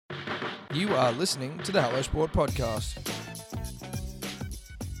You are listening to the Hello Sport Podcast.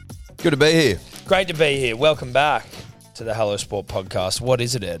 Good to be here. Great to be here. Welcome back to the Hello Sport Podcast. What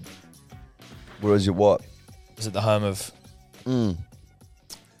is it, Ed? Where is your what? Is it the home of... What's it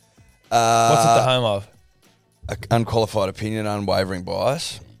the home of? Unqualified opinion, unwavering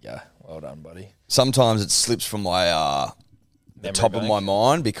bias. Yeah, well done, buddy. Sometimes it slips from my the Memory top bank. of my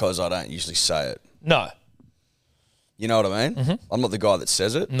mind because I don't usually say it. No, You know what I mean? Mm-hmm. I'm not the guy that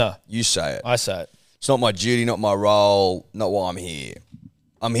says it. no. You say it. I say it. It's not my duty, not my role, not why I'm here.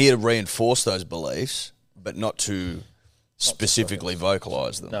 I'm here to reinforce those beliefs, but not to specifically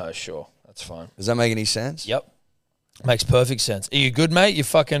vocalise them. No, sure. That's fine. Does that make any sense? Yep. Makes perfect sense. Are you good, mate? You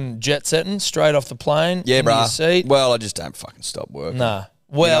fucking jet setting straight off the plane? Yeah, into your bruh. seat? Well, I just don't fucking stop working. Nah.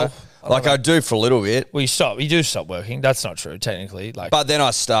 Well, You know? I do for a little bit, well, you do stop working. That's not true, technically. Like, but then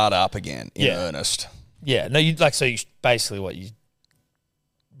I start up again in Yeah. earnest. yeah, no, you like so. You basically what you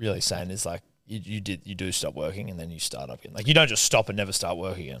really saying is like you do stop working and then you start up again. Like you don't just stop and never start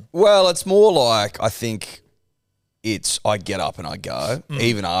work again. Well, it's more like I think I get up and I go,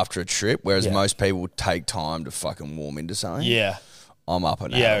 even after a trip, whereas Yeah. most people take time to fucking warm into something. Yeah. I'm up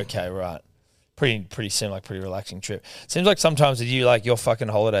and Yeah, out. okay, right. Pretty seemed like pretty relaxing trip. Seems like sometimes with you, like your fucking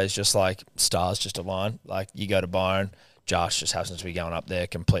holidays just like stars just align. Like you go to Byron, Josh just happens to be going up there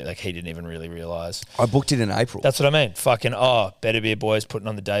complete, like he didn't even really realise. I booked it in April. That's what I mean. Fucking Better Beer Boys putting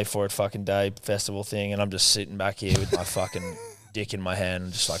on the day for it fucking day festival thing and I'm just sitting back here with my fucking dick in my hand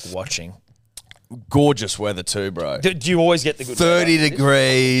and just like watching. Gorgeous weather too, bro. Do you always get the good 30 weather?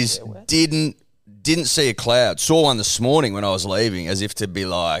 degrees. Didn't see a cloud. Saw one this morning when I was leaving, as if to be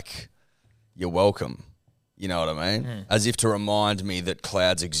like, "You're welcome." You know what I mean? As if to remind me that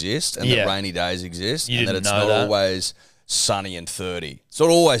clouds exist and Yeah. that rainy days exist, You and that didn't it's know not that? always sunny and 30. It's not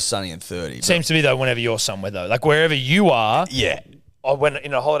always sunny and 30. but- Seems to be though whenever you're somewhere though. Like wherever you are, yeah. when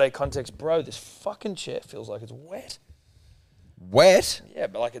in a holiday context, bro, this fucking chair feels like it's wet. Wet. Yeah,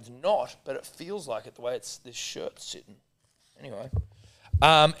 but like it's not, but it feels like it the way this shirt's sitting. Anyway,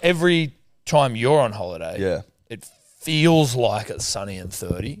 every time you're on holiday, Yeah. it feels like it's sunny and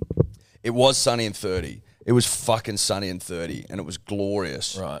 30. It was sunny and 30. It was fucking sunny and 30, and it was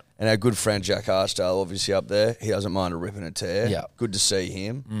glorious. Right. And our good friend Jack Archdale, obviously up there, he doesn't mind a rip and a tear. Yeah. Good to see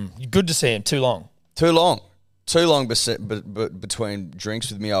him. Good to see him. Too long. Too long between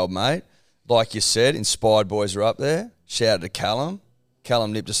drinks with me old mate. Like you said, inspired boys are up there. Shout out to Callum.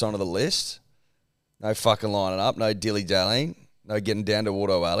 Callum nipped us onto the list. No fucking lining up, no dilly-dallying, no getting down to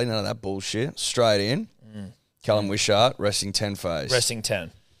Auto Alley, none of that bullshit. Straight in. Callum Wishart, resting 10 phase. Resting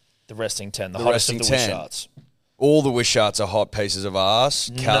 10. The resting 10. The The hottest of resting the 10. Wisharts. All the Wisharts are hot pieces of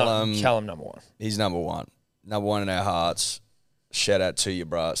ass. Callum, Callum number one. he's number one. Number one in our hearts. Shout out to you,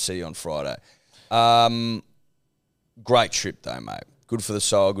 bro. See you on Friday. Great trip, though, mate. Good for the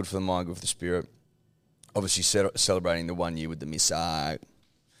soul, good for the mind, good for the spirit. Obviously, celebrating the 1 year with the Miss A.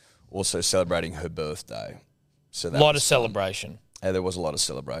 Also celebrating her birthday. So A that lot was of celebration. Yeah, there was a lot of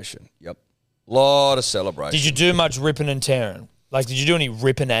celebration. Yep. Lot of celebration. Did you do much ripping and tearing? Like, did you do any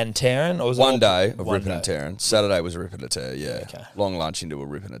ripping and tearing? Or was it One all- day of one ripping day? and tearing. Saturday was a rip and a tear, yeah. Okay. Long lunch into a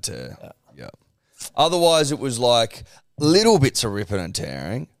rip and a tear. Yeah. Otherwise, it was like little bits of ripping and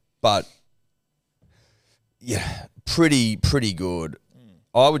tearing, but yeah, pretty good.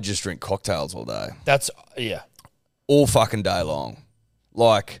 I would just drink cocktails all day, Yeah. all fucking day long.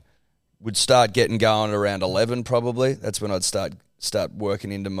 Like, would start getting going around 11 probably. That's when I'd start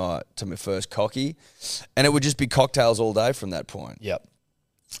working into my first cocky, and it would just be cocktails all day from that point. Yep.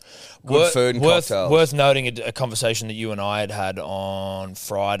 Good food and cocktails. Worth noting a conversation that you and I had on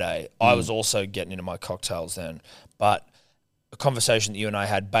Friday. I was also getting into my cocktails then, but a conversation that you and I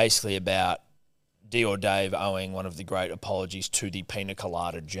had basically about D or Dave owing one of the great apologies to the pina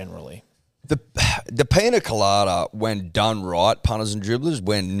colada generally. The pina colada, when done right, punters and dribblers,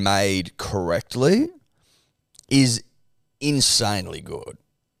 when made correctly, is insanely good.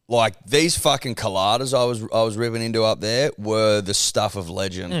 Like, these fucking coladas I was ripping into up there were the stuff of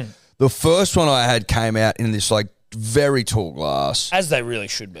legend. The first one I had came out in this like very tall glass, As they really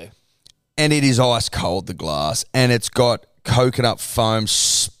should be. and it is ice cold, the glass, and it's got coconut foam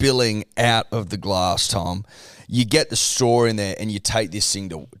spilling out of the glass, Tom. You get the straw in there and you take this thing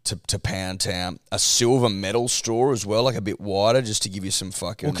to Pound Town. A silver metal straw as well, like a bit wider, just to give you some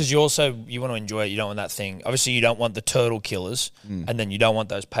fucking... Well, because you want to enjoy it. You don't want that thing. Obviously, you don't want the turtle killers, and then you don't want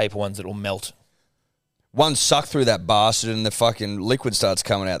those paper ones that will melt. One suck through that bastard and the fucking liquid starts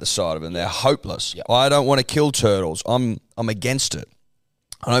coming out the side of it and they're hopeless. I don't want to kill turtles. I'm against it.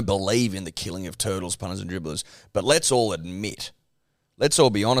 I don't believe in the killing of turtles, punters and dribblers. But let's all admit, let's all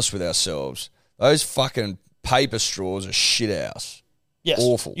be honest with ourselves. Those fucking paper straws are shit house. Yes.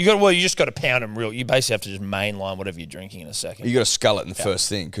 Awful. You just got to pound them real. You basically have to just mainline whatever you're drinking in a second. You got to scull it in the first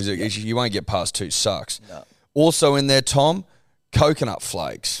thing because you won't get past 2 sucks. No. Also in there, Tom, coconut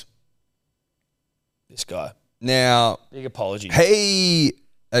flakes. This guy. Now, Big apology. he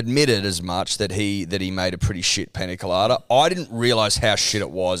admitted as much that he made a pretty shit pina colada. I didn't realise how shit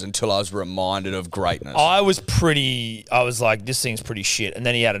it was until I was reminded of greatness. I was like, this thing's pretty shit. And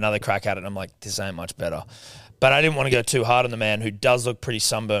then he had another crack at it, and I'm like, this ain't much better. But I didn't want to go too hard on the man who does look pretty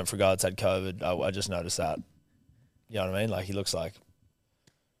sunburnt for a guy that's had COVID. I just noticed that. You know what I mean? Like, he looks like...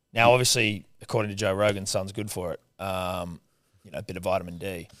 Now, obviously, according to Joe Rogan, sun's good for it. A bit of vitamin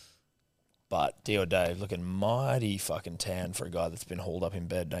D. But Dio Dave looking mighty fucking tan for a guy that's been hauled up in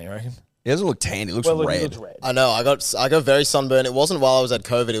bed, don't you reckon? He doesn't look tan. He looks He red. looks red. I know. I got very sunburned. It wasn't while I was at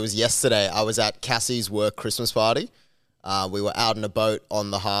COVID. It was yesterday. I was at Cassie's work Christmas party. We were out in a boat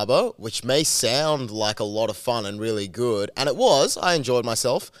on the harbour, which may sound like a lot of fun and really good. And it was. I enjoyed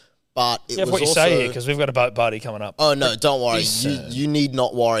myself. But it was what you also... say here, because we've got a boat party coming up. Oh, no, don't worry. You need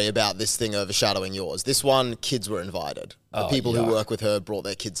not worry about this thing overshadowing yours. This one, kids were invited. The people who work with her brought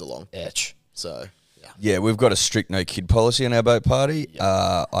their kids along. Etch. So... Yeah, we've got a strict no kid policy in our boat party.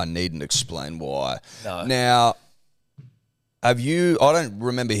 I needn't explain why. No. Now, I don't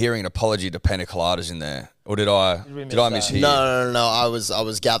remember hearing an apology to pina coladas in there. Or did I mishear? No. I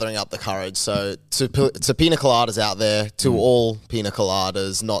was gathering up the courage. So to pina coladas out there, to all pina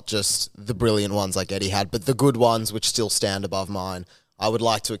coladas, not just the brilliant ones like Eddie had, but the good ones which still stand above mine. I would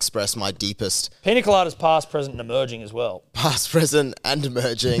like to express my deepest... Pina coladas past, present, and emerging as well. Past, present, and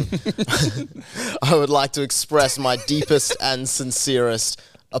emerging. I would like to express my deepest and sincerest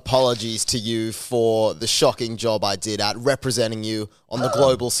apologies to you for the shocking job I did at representing you on the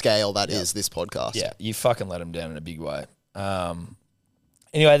global scale that is this podcast. Yeah, you fucking let him down in a big way.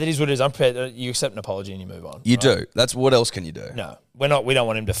 Anyway, that is what it is. I'm prepared. You accept an apology and you move on. You do. That's what else can you do? No, we're not. We don't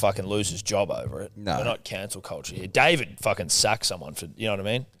want him to fucking lose his job over it. No. We're not cancel culture here. David fucking sacked someone for, you know what I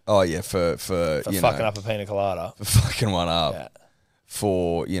mean? Oh yeah, for fucking up a pina colada. For fucking one up. Yeah.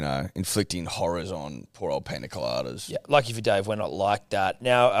 For, inflicting horrors on poor old pina coladas. Yeah, lucky for Dave, we're not like that.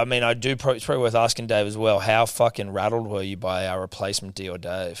 Now, I mean, it's probably worth asking Dave as well, how fucking rattled were you by our replacement Dio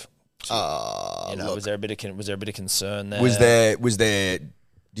Dave? Was there a bit of concern there? Was there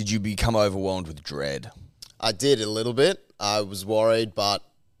did you become overwhelmed with dread? I did a little bit. I was worried, but,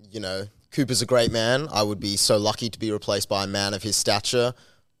 Cooper's a great man. I would be so lucky to be replaced by a man of his stature.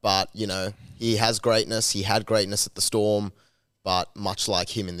 But, he has greatness. He had greatness at the Storm. But much like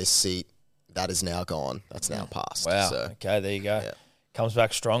him in this seat, that is now gone. That's now past. Wow. So, okay, there you go. Yeah. Comes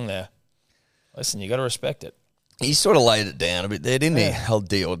back strong there. Listen, you got to respect it. He sort of laid it down a bit there, didn't he? Old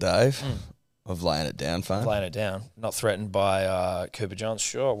D or Dave of laying it down, fun. Laying it down. Not threatened by Cooper Johns.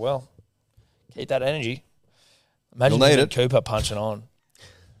 Sure, well, keep that energy. Imagine You'll need him it. and Cooper punching on.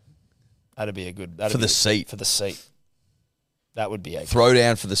 That'd be a good... For the seat. For the seat. That would be a... Throw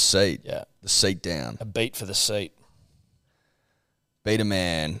down for the seat. Yeah. The seat down. A beat for the seat. Beat a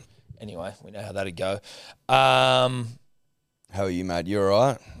man. Anyway, we know how that'd go. How are you, mate? You all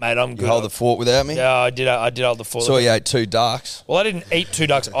right? Mate, I'm good. You hold the fort without me? Yeah, I did hold the fort. So you ate 2 ducks. Well, I didn't eat 2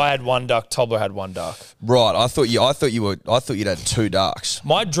 ducks. I had 1 duck. Tobler had 1 duck. Right. I thought you'd had 2 ducks.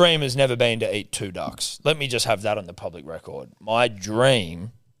 My dream has never been to eat 2 ducks. Let me just have that on the public record. My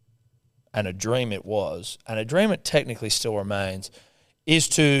dream, and a dream it was, and a dream it technically still remains, is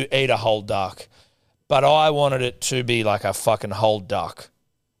to eat a whole duck. But I wanted it to be like a fucking whole duck.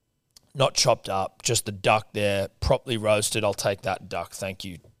 Not chopped up, just the duck there, properly roasted. I'll take that duck, thank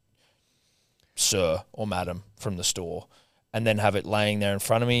you, sir or madam, from the store. And then have it laying there in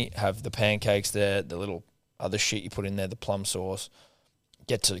front of me, have the pancakes there, the little other shit you put in there, the plum sauce.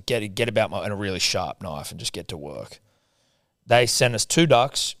 Get about and a really sharp knife and just get to work. They sent us 2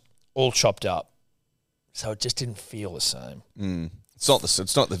 ducks, all chopped up. So it just didn't feel the same.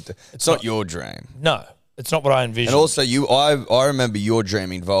 It's not your dream. No. It's not what I envisioned. And also, I remember your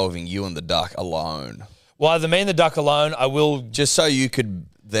dream involving you and the duck alone. Well, either me and the duck alone, I will... Just so you could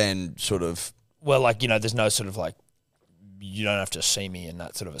then sort of... Well, there's no sort of you don't have to see me in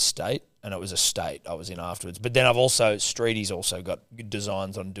that sort of a state. And it was a state I was in afterwards. But then Streety's also got good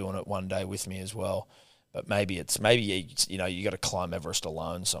designs on doing it one day with me as well. But maybe you got to climb Everest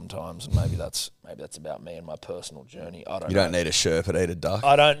alone sometimes, and maybe that's about me and my personal journey. I don't know. You don't need a Sherpa to eat a duck.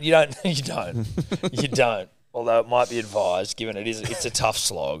 You don't. Although it might be advised, given it's a tough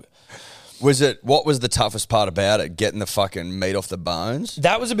slog. What was the toughest part about it? Getting the fucking meat off the bones?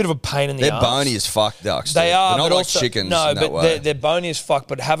 That was a bit of a pain in the They're arse. bony as fuck ducks. They are. They're not but like also, chickens. No, in that but way. they're bony as fuck.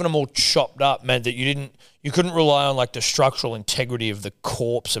 But having them all chopped up meant that you couldn't rely on the structural integrity of the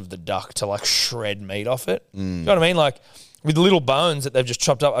corpse of the duck to shred meat off it. You know what I mean? with little bones that they've just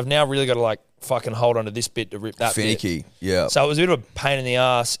chopped up. I've now really got to like fucking hold onto this bit to rip that bit. Finicky, yeah. So it was a bit of a pain in the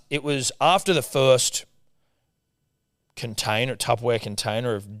ass. It was after the first Tupperware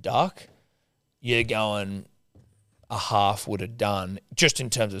container of duck, you're going a half would have done just in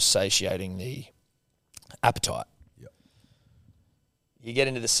terms of satiating the appetite. Yep. You get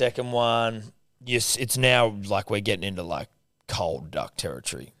into the second one, yes, it's now like we're getting into like cold duck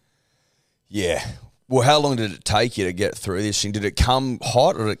territory. Yeah. Well, how long did it take you to get through this thing? Did it come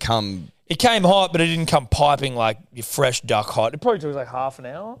hot or did it come... It came hot, but it didn't come piping like your fresh duck hot. It probably took like half an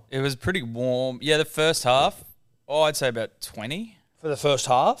hour. It was pretty warm. Yeah, the first half, I'd say about 20. For the first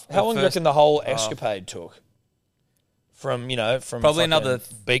half? How long do you reckon the whole escapade took? From probably another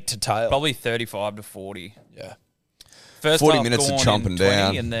beak to tail. Probably 35 to 40. Yeah. First 40 half minutes of gone chomping in 20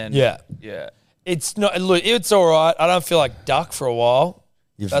 down. and then Yeah. It's not. Look, it's all right. I don't feel like duck for a while.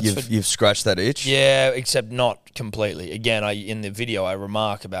 You've scratched that itch? Yeah, except not completely. Again, in the video I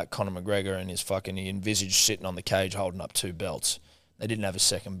remark about Conor McGregor and his he envisaged sitting on the cage holding up 2 belts. They didn't have a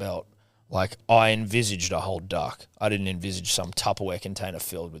second belt. Like, I envisaged a whole duck. I didn't envisage some Tupperware container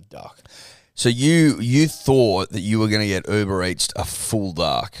filled with duck. So you thought that you were going to get Uber Eats a full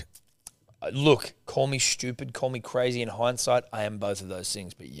duck? Look, call me stupid, call me crazy. In hindsight, I am both of those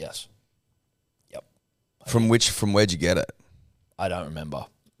things, but yes. Yep. From where'd you get it? I don't remember.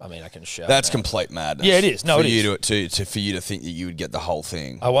 I mean, I can show. That's complete madness. Yeah, it is. No, for it you is. For you to think that you would get the whole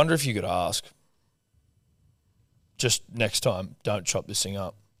thing. I wonder if you could ask. Just next time, don't chop this thing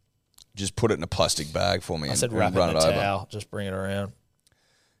up. Just put it in a plastic bag for me. I said and wrap it run in a over. towel. Just bring it around.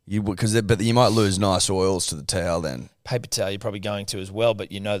 But you might lose nice oils to the towel then. Paper towel, you're probably going to as well, but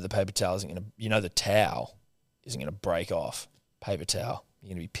the paper towel isn't going to. The towel isn't going to break off. Paper towel. You're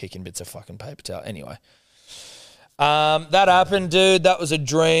going to be picking bits of fucking paper towel. Anyway. That happened, dude. That was a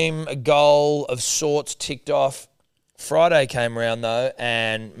dream, a goal of sorts ticked off. Friday came around, though,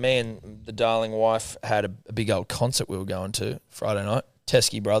 and me and the darling wife had a big old concert we were going to Friday night.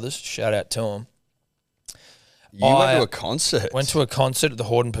 Teskey Brothers, shout out to them. You went to a concert? Went to a concert at the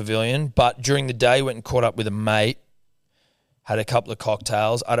Hordern Pavilion, but during the day went and caught up with a mate, had a couple of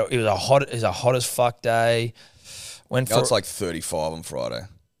cocktails. It was a hot as fuck day. It's like 35 on Friday.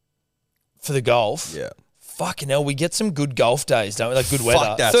 For the golf? Yeah. Fucking hell, we get some good golf days, don't we? Like good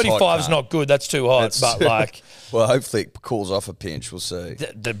weather. That's 35 is hot, not good. That's too hot. But like, well, hopefully it cools off a pinch. We'll see.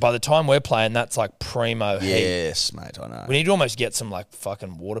 By the time we're playing, that's like primo heat. Yes, mate, I know. We need to almost get some like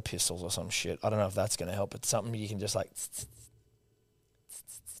fucking water pistols or some shit. I don't know if that's going to help. It's something you can just like.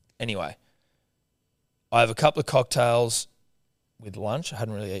 Anyway, I have a couple of cocktails with lunch. I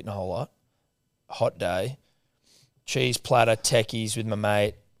hadn't really eaten a whole lot. Hot day. Cheese platter, techies with my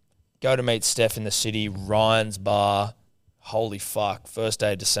mate. Go to meet Steph in the city, Ryan's Bar. Holy fuck. First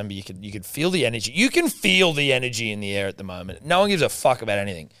day of December, you could feel the energy. You can feel the energy in the air at the moment. No one gives a fuck about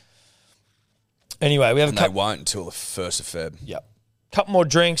anything. Anyway, we have they won't until the 1st of Feb. Yep. Couple more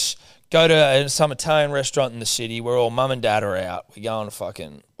drinks. Go to some Italian restaurant in the city where all mum and dad are out. We're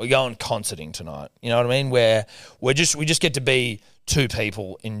going concerting tonight. You know what I mean? Where we just get to be 2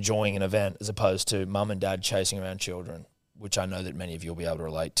 people enjoying an event as opposed to mum and dad chasing around children, which I know that many of you will be able to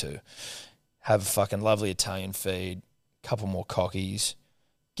relate to. Have a fucking lovely Italian feed, couple more cockies,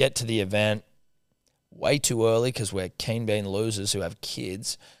 get to the event way too early because we're keen bean losers who have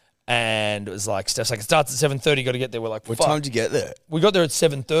kids. And it was like, Steph's like, it starts at 7:30, got to get there. We're like, what fuck. time did you get there? We got there at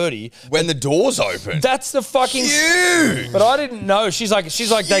 7:30. When the doors open. That's the fucking... Huge! But I didn't know. She's like,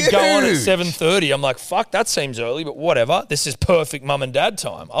 they go on at 7:30. I'm like, fuck, that seems early, but whatever. This is perfect mum and dad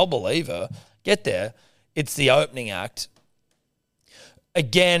time. I'll believe her. Get there. It's the opening act.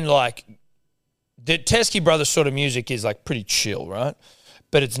 Again, like, the Teskey Brothers sort of music is like pretty chill, right?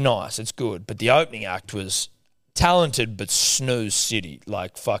 But it's nice. It's good. But the opening act was talented but snooze city.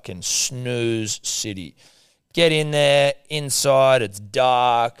 Like fucking snooze city. Get in there, inside, it's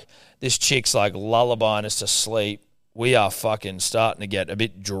dark. This chick's like lullabying us to sleep. We are fucking starting to get a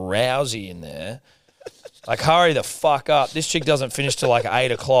bit drowsy in there. Like, hurry the fuck up. This chick doesn't finish till like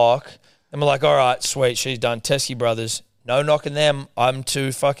 8 o'clock. And we're like, all right, sweet, she's done. Teskey Brothers. No knocking them. I'm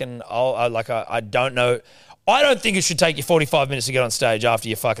too fucking old. I don't know. I don't think it should take you 45 minutes to get on stage after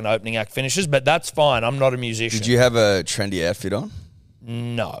your fucking opening act finishes, but that's fine. I'm not a musician. Did you have a trendy outfit on?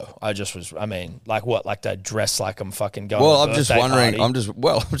 No. Like what? Like to dress like I'm fucking going Well, to a birthday party? I'm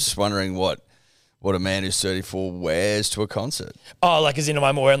just wondering what a man who's 34 wears to a concert. Oh, like as in, am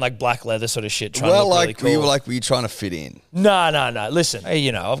I wearing like black leather sort of shit? Trying to look really cool? were you trying to fit in? No. Listen,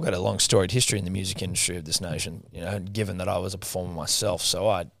 hey, I've got a long storied history in the music industry of this nation. Given that I was a performer myself, so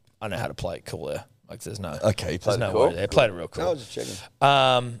I know how to play it cool there. Like there's no Okay, you played it cool. worry there. Played it real cool. No, I was just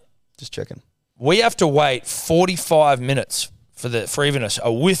checking. Just checking. We have to wait 45 minutes for even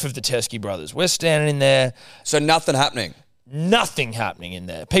a whiff of the Teskey brothers. We're standing in there. So nothing happening. Nothing happening in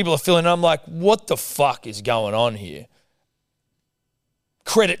there. People are filling. I'm like, what the fuck is going on here?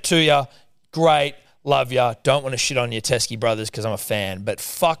 Credit to you. Great. Love you. Don't want to shit on your Teskey brothers because I'm a fan. But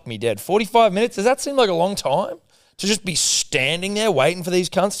fuck me dead. 45 minutes? Does that seem like a long time? To just be standing there waiting for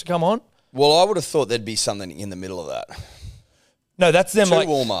these cunts to come on? Well, I would have thought there'd be something in the middle of that. No, that's them 2 like...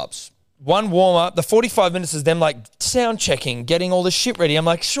 warm-ups. One warm-up. The 45 minutes is them like sound checking, getting all the shit ready. I'm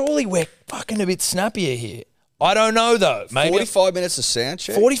like, surely we're fucking a bit snappier here. I don't know though. Maybe 45 minutes of sound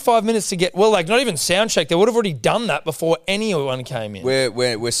check? 45 minutes to get, well, like not even sound check. They would have already done that before anyone came in.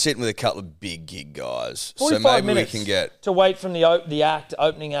 We're sitting with a couple of big gig guys. 45 so maybe minutes we can get... to wait from the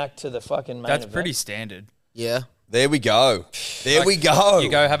opening act to the fucking main That's event. pretty standard. Yeah. There we go. There we go. You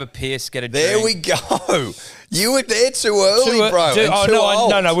go have a piss, get a There drink. we go. You were there too early, bro. Too, and oh, too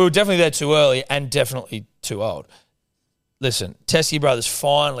old. no, we were definitely there too early and definitely too old. Listen, Teskey Brothers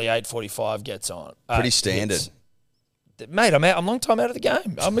finally 8:45 gets on. Pretty standard. Mate, I'm out. I'm a long time out of the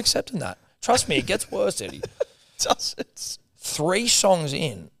game. I'm accepting that. Trust me, it gets worse, Eddie. Doesn't. 3 songs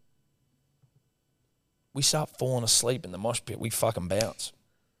in, we start falling asleep in the mosh pit. We fucking bounce.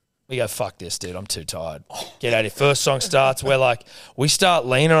 We go, fuck this, dude. I'm too tired. Get out of here. First song starts. We're like, we start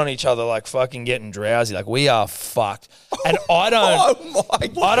leaning on each other, like fucking getting drowsy. Like we are fucked. And I don't. Oh my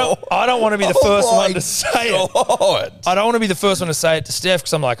God. I don't want to be the first one to say it. God. I don't want to be the first one to say it to Steph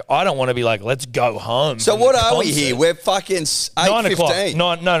because I'm like, I don't want to be like, let's go home. So from what the are we concert. here? We're fucking 9 o'clock. 8:15.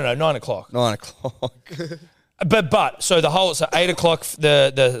 No, 9 o'clock. 9 o'clock. But so 8 o'clock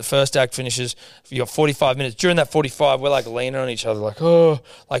the first act finishes. You got 45 minutes. During that 45, we're like leaning on each other,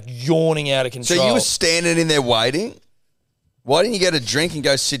 like yawning out of control. So you were standing in there waiting? Why didn't you get a drink and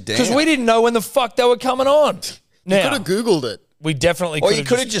go sit down? because we didn't know when the fuck they were coming on. You Now could have Googled it. we definitely Or you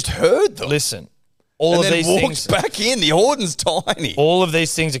could have just heard them. listen. All and of then these walked things. back in. The Horton's tiny. All of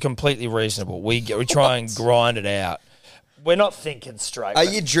these things are completely reasonable. We try and grind it out. We're not thinking straight. Are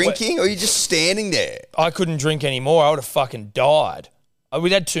you drinking or are you just standing there? I couldn't drink anymore. I would have fucking died.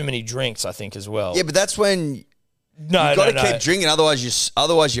 We'd had too many drinks, I think, as well. Yeah, but that's when no, you've got no, to keep drinking, otherwise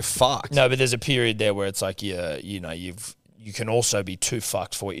you're fucked. No, but there's a period there where it's like you can also be too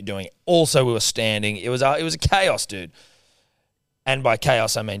fucked for what you're doing. Also, we were standing. It was a chaos, dude. And by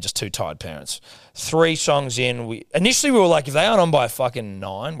chaos, I mean just 2 tired parents. 3 songs in, we were like, if they aren't on by fucking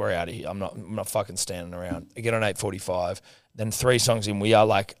 9, we're out of here. I'm not fucking standing around. I get on 8:45. Then 3 songs in, we are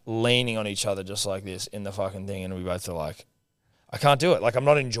like leaning on each other just like this in the fucking thing, and we both are like, I can't do it. Like I'm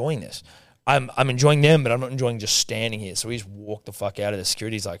not enjoying this. I'm enjoying them, but I'm not enjoying just standing here. So we just walk the fuck out of the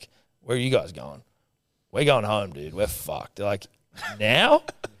security's like, where are you guys going? We're going home, dude. We're fucked. They're like, now?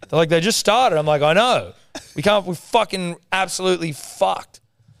 They're like, they just started. I'm like, I know. We're fucking absolutely fucked.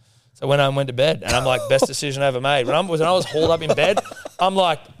 So when I went to bed, and I'm like, best decision I ever made. When I was hauled up in bed, I'm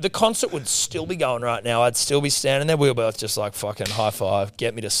like, the concert would still be going right now. I'd still be standing there. We were both just like, fucking high five,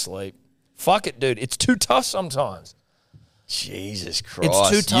 get me to sleep. Fuck it, dude. It's too tough sometimes. Jesus Christ. It's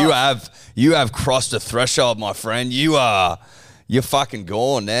too tough. You have crossed a threshold, my friend. You're fucking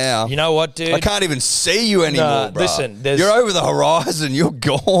gone now. You know what, dude? I can't even see you anymore, Nah, bro. listen, you're over the horizon. You're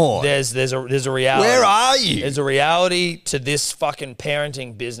gone. There's a reality. Where are you? There's a reality to this fucking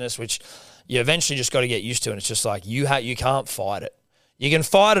parenting business, which you eventually just got to get used to. And it's just like you can't fight it. You can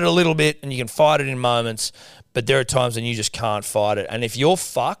fight it a little bit, and you can fight it in moments, but there are times when you just can't fight it. And if you're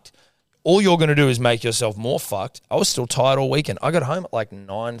fucked, all you're going to do is make yourself more fucked. I was still tired all weekend. I got home at like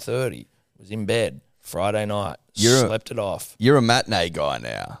 9:30. Was in bed Friday night. Slept it off. You're a matinee guy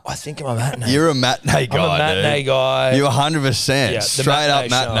now. I think I'm a matinee. You're a matinee guy. I'm a matinee dude. guy. You're 100%. Yeah, the Straight up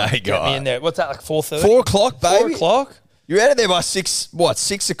matinee show. Get me guy. in there. What's that, like 4:30? 4 o'clock, baby. 4 o'clock? You're out of there by 6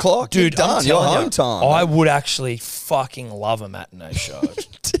 o'clock? Dude, You're I'm done. You're telling home you, time. I would actually fucking love a matinee show.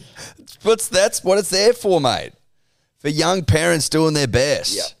 That's what it's there for, mate. For young parents doing their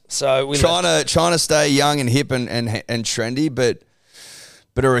best. So we Trying to stay young and hip and trendy, but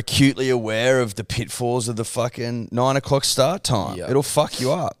are acutely aware of the pitfalls of the fucking 9 o'clock start time. Yep. It'll fuck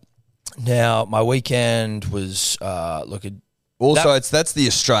you up. Now, my weekend was Also, that's the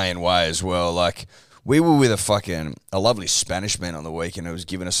Australian way as well. Like, we were with a lovely Spanish man on the weekend who was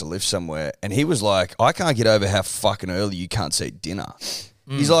giving us a lift somewhere, and he was like, I can't get over how fucking early you can't eat dinner.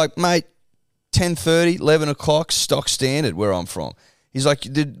 He's like, mate, 10:30, 11 o'clock, stock standard where I'm from. He's like,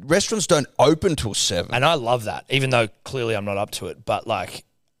 the restaurants don't open till 7. and I love that, even though clearly I'm not up to it. But like,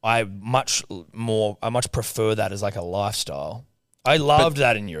 I much prefer that as like a lifestyle. I loved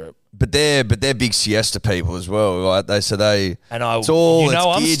that in Europe. But they're big siesta people as well, right? I'm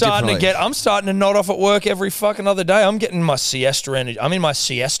starting to nod off at work every fucking other day. I'm getting my siesta energy. I'm in my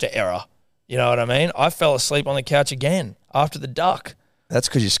siesta era. You know what I mean? I fell asleep on the couch again after the duck. That's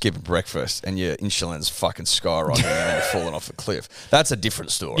because you're skipping breakfast and your insulin's fucking skyrocketing and you're falling off a cliff. That's a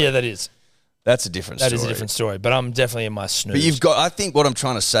different story. Yeah, that is. That's a different story. That is a different story. But I'm definitely in my snooze. But you've got. I think what I'm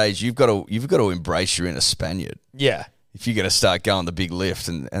trying to say is you've got to embrace your inner Spaniard. Yeah. If you're going to start going the big lift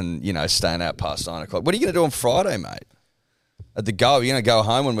and you know staying out past 9 o'clock, what are you going to do on Friday, mate? At the go, you're going to go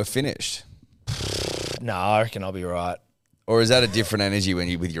home when we're finished, No, I reckon I'll be right. or is that a different energy when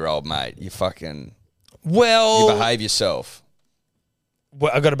you're with your old mate? You fucking Well, you behave yourself.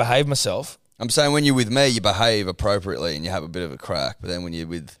 I got to behave myself. I'm saying when you're with me, you behave appropriately and you have a bit of a crack. But then when you're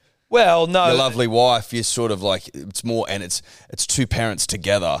with Well, no. your lovely wife, you're sort of like it's more, and it's two parents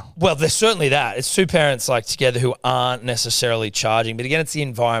together. Well, there's certainly that. It's two parents like together who aren't necessarily charging. But again, it's the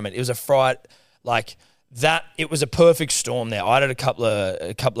environment. It was a fright like that. It was a perfect storm there. I had a couple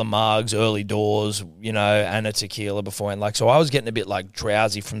of mugs, early doors, you know, and a tequila before, and like so I was getting a bit like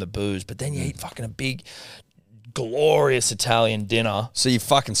drowsy from the booze. But then you eat fucking a big, glorious Italian dinner. So you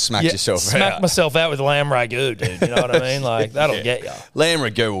fucking smacked yourself Smack out. myself out with lamb ragu, dude. You know what I mean? Like that'll get you. Lamb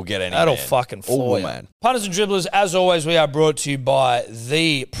ragu will get any That'll man. fucking floor you. man. Punters and dribblers, as always, we are brought to you by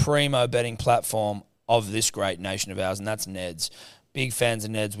the primo betting platform of this great nation of ours, and that's Neds. Big fans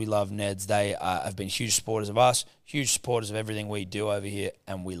of Neds. We love Neds. They have been huge supporters of us, huge supporters of everything we do over here,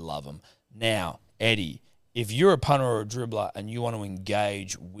 and we love them. Now, Eddie, if you're a punter or a dribbler and you want to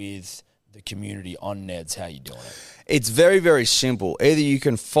engage with the community on Neds, how you doing it? It's very, very simple. Either you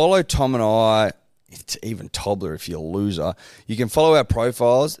can follow Tom and I, it's even Tobler if you're a loser. You can follow our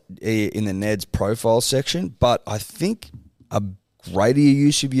profiles in the Neds profile section, but I think a greater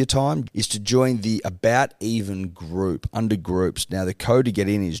use of your time is to join the About Even group under groups. Now, the code to get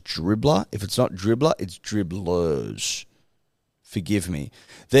in is Dribbler. If it's not Dribbler, it's Dribblers. Forgive me.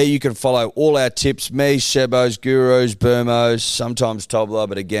 There you can follow all our tips, me, Sebos, Gurus, Burmos, sometimes Tobler,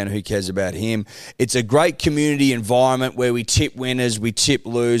 but again, who cares about him? It's a great community environment where we tip winners, we tip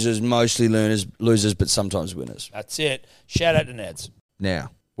losers, mostly losers, but sometimes winners. That's it. Shout out to Neds.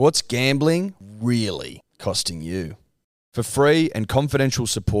 Now, what's gambling really costing you? For free and confidential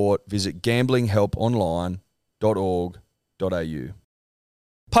support, visit gamblinghelponline.org.au.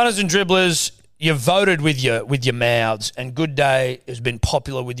 Punters and dribblers, you voted with your mouths, and Good Day has been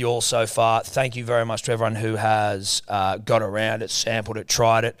popular with you all so far. Thank you very much to everyone who has got around it, sampled it,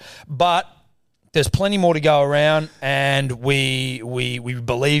 tried it. But there's plenty more to go around, and we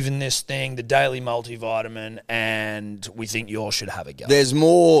believe in this thing, the daily multivitamin, and we think you all should have a go. There's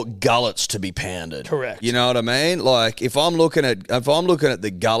more gullets to be pounded. Correct. You know what I mean? Like if I'm looking at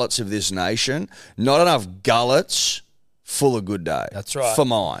the gullets of this nation, not enough gullets full of Good Day. That's right. For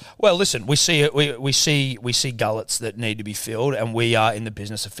mine. Well, listen, we see gullets that need to be filled, and we are in the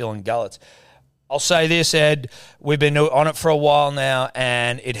business of filling gullets. I'll say this, Ed, we've been on it for a while now,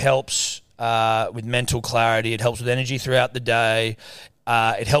 and it helps with mental clarity. It helps with energy throughout the day.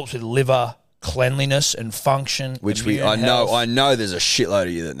 It helps with liver cleanliness and function. Which immune health. I know there's a shitload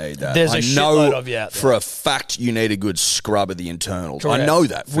of you that need that. There's a shitload of you out there. For a fact you need a good scrub of the internals. Correct. I know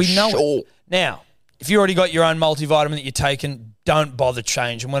that for we know sure. it. Now, if you already got your own multivitamin that you're taking, don't bother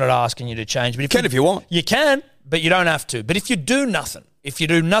changing. We're not asking you to change. But If you want. You can, but you don't have to. But if you do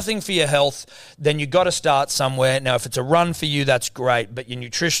nothing for your health, then you got to start somewhere. Now, if it's a run for you, that's great. But your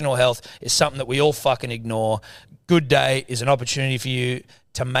nutritional health is something that we all fucking ignore. Good Day is an opportunity for you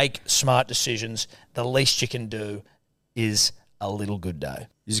to make smart decisions. The least you can do is a little Good Day.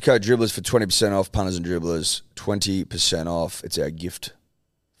 Use the code Dribblers for 20% off. Punters and Dribblers, 20% off. It's our gift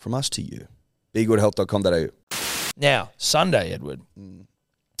from us to you. BeGoodHealth.com.au. Now, Sunday, Edward.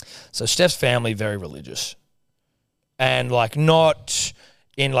 So Steph's family, very religious. And like not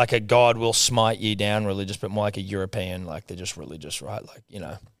in like a God will smite ye down religious, but more like a European, like they're just religious, right? Like, you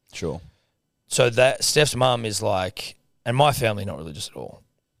know. Sure. So that Steph's mum is like, and my family not religious at all.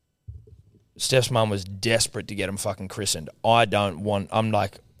 Steph's mum was desperate to get him fucking christened. I'm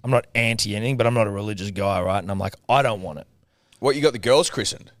not anti anything, but I'm not a religious guy, right? And I'm like, I don't want it. What, you got the girls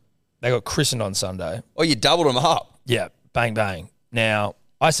christened? They got christened on Sunday. Oh, you doubled them up. Yeah, bang, bang. Now,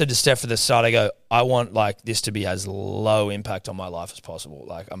 I said to Steph at the start, I go, I want like this to be as low impact on my life as possible.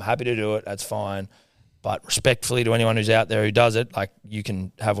 Like, I'm happy to do it. That's fine. But respectfully to anyone who's out there who does it, like you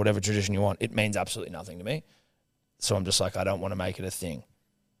can have whatever tradition you want. It means absolutely nothing to me. So I'm just like, I don't want to make it a thing.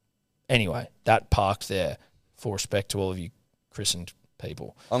 Anyway, that parked there for respect to all of you christened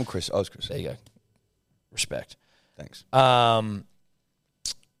people. I was Chris. There you go. Respect. Thanks.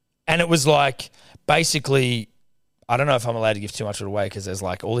 And it was like, basically, I don't know if I'm allowed to give too much of it away because there's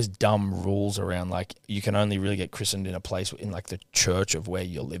like all these dumb rules around like you can only really get christened in a place in like the church of where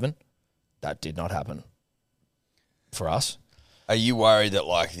you're living. That did not happen for us. Are you worried that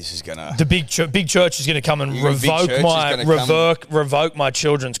like this is gonna? The big church is going to come and You got a big church is gonna revoke my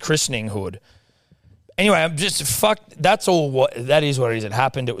children's christening hood. Anyway, I'm just that's all. That is what it is. It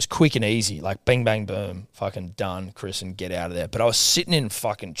happened. It was quick and easy, like bang bang boom, fucking done. Chris and get out of there. But I was sitting in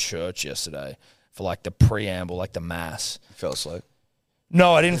fucking church yesterday for like the preamble, like the mass. You fell asleep.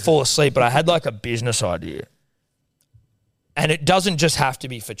 No, I didn't fall asleep, but I had like a business idea, and it doesn't just have to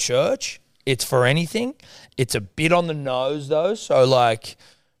be for church. It's for anything. It's a bit on the nose though, so like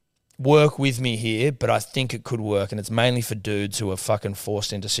work with me here, but I think it could work, and it's mainly for dudes who are fucking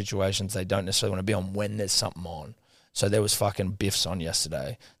forced into situations they don't necessarily want to be on when there's something on. So there was fucking biffs on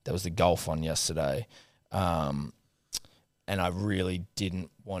yesterday. There was the golf on yesterday. And I really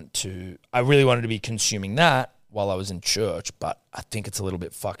wanted to be consuming that while I was in church, but I think it's a little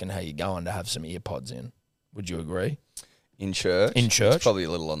bit fucking how you going to have some ear pods in. Would you agree? In church? In church. It's probably a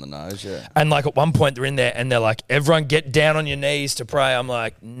little on the nose, yeah. And like at one point they're in there and they're like, everyone get down on your knees to pray. I'm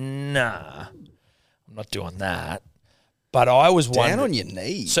like, nah, I'm not doing that. But I was wondering. Down on your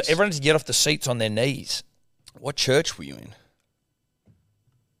knees? So everyone just get off the seats on their knees. What church were you in?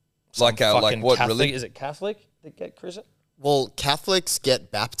 Some Like fucking what Catholic, religion? is it Catholic that get christened? Well, Catholics get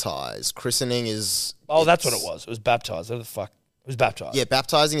baptized. Christening is... Oh, that's what it was. It was baptized. What the fuck? It was baptized. Yeah,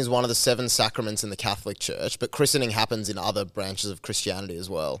 baptizing is one of the 7 sacraments in the Catholic Church, but christening happens in other branches of Christianity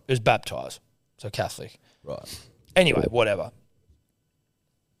as well. It was baptized. So Catholic. Right. Anyway, whatever.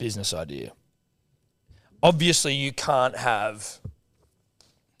 Business idea. Obviously, you can't have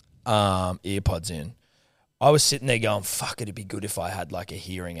earpods in. I was sitting there going, fuck, it'd be good if I had like a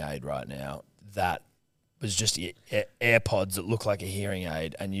hearing aid right now that was just AirPods that look like a hearing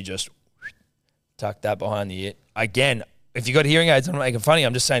aid, and you just tuck that behind the ear. Again, if you got hearing aids, I'm not making fun of you.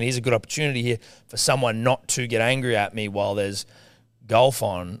 I'm just saying here's a good opportunity here for someone not to get angry at me while there's golf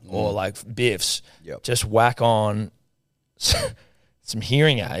on or like biffs. Yep. Just whack on some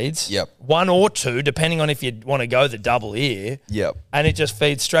hearing aids. Yep. 1 or 2, depending on if you want to go the double ear. Yep. And it just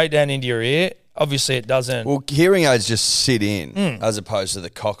feeds straight down into your ear. Obviously, it doesn't. Well, hearing aids just sit in as opposed to the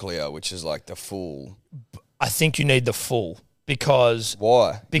cochlear, which is like the full. I think you need the full. Because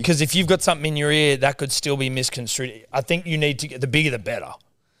Why? Because if you've got something in your ear, that could still be misconstrued. I think you need to get the bigger the better.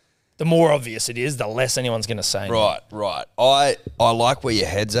 The more obvious it is, the less anyone's going to say. Right. I like where your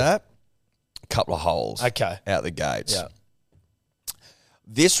head's at. A couple of holes. Okay. Out the gates. Yeah.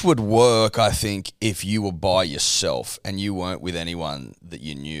 This would work, I think, if you were by yourself and you weren't with anyone that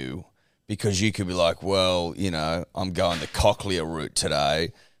you knew, because you could be like, well, you know, I'm going the cochlear route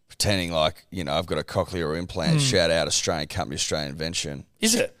today, pretending like, you know, I've got a cochlear implant. Shout out Australian company, Australian invention.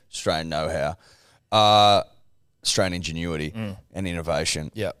 Is it? Australian know-how. Australian ingenuity and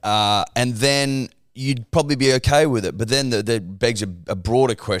innovation. Yeah. And then you'd probably be okay with it. But then that begs a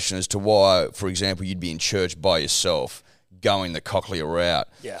broader question as to why, for example, you'd be in church by yourself going the cochlear route.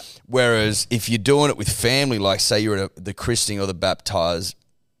 Yeah. Whereas if you're doing it with family, like say you're at the christening or the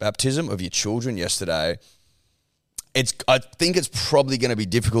baptism of your children yesterday, I think it's probably going to be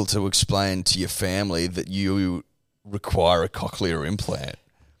difficult to explain to your family that you require a cochlear implant.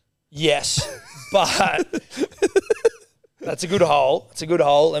 Yes, but that's a good hole. It's a good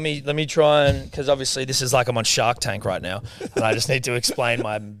hole. Let me try and, because obviously this is like I'm on Shark Tank right now, and I just need to explain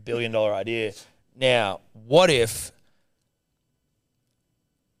my $1 billion idea. Now, what if,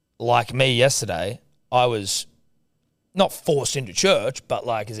 like me yesterday, I was not forced into church, but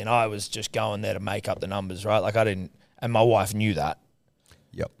like as in I was just going there to make up the numbers, right? Like I didn't, and my wife knew that.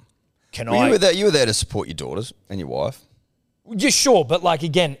 Yep. Well, you were there to support your daughters and your wife. Yeah, sure, but like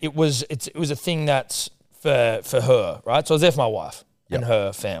again, it was a thing that's for her, right? So I was there for my wife and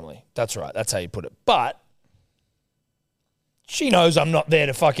her family. That's right. That's how you put it. But she knows I'm not there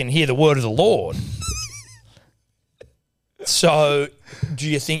to fucking hear the word of the Lord. So do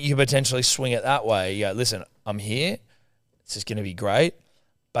you think you could potentially swing it that way? You go, listen, I'm here. This is going to be great.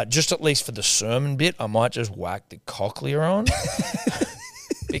 But just at least for the sermon bit, I might just whack the cochlear on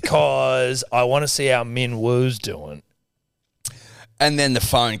because I want to see how Min Woo's doing. And then the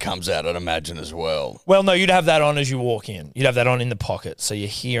phone comes out, I'd imagine, as well. Well, no, you'd have that on as you walk in. You'd have that on in the pocket, so you're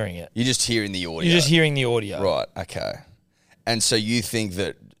hearing it. You're just hearing the audio. You're just hearing the audio. Right, okay. And so you think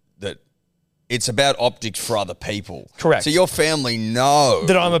that it's about optics for other people. Correct. So your family know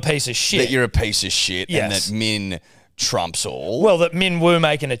That I'm a piece of shit. that you're a piece of shit and Yes. that Min trumps all. Well, that Min Woo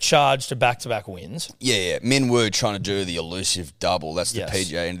making a charge to back-to-back wins. Yeah. Min were trying to do the elusive double. That's the Yes.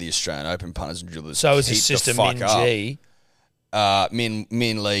 PGA and the Australian Open punters and dribblers. So is his Keep the sister fuck Min up. G.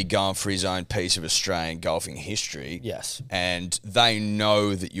 Min Lee going for his own piece of Australian golfing history. Yes. And they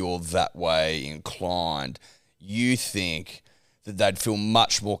know that you're that way inclined. You think that they'd feel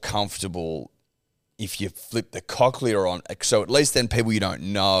much more comfortable if you flip the cochlear on, so at least then people you don't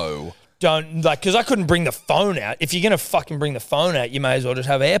know. Don't, like, because I couldn't bring the phone out. If you're going to fucking bring the phone out, you may as well just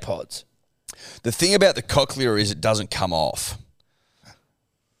have AirPods. The thing about the cochlear is it doesn't come off.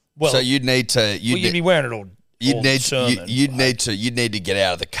 Well, So you'd need to. you'd be wearing it all. You'd need to get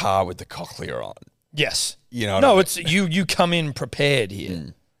out of the car with the cochlear on. Yes. You know what No, I mean? it's you come in prepared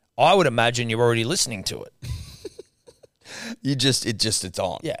here. I would imagine you're already listening to it. It's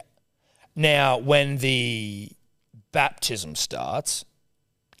on. Yeah. Now, when the baptism starts,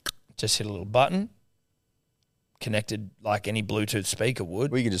 just hit a little button, connected like any Bluetooth speaker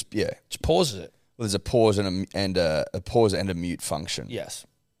would. We can just Just pauses it. Well, there's a pause and a pause and a mute function. Yes.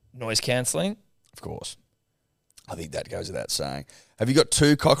 Noise cancelling. Of course. I think that goes without saying. Have you got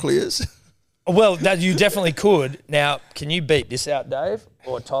 2 cochlears? Well, that you definitely could. Now, can you beep this out, Dave,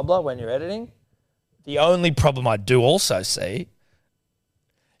 or Tobler, when you're editing? The only problem I do also see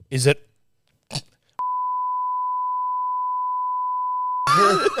is that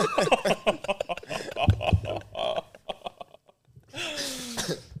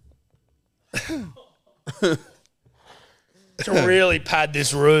to really pad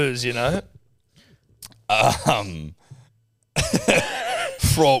this ruse, you know?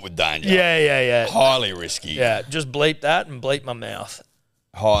 Fraught with danger. Yeah. Highly risky. Yeah, just bleep that and bleep my mouth.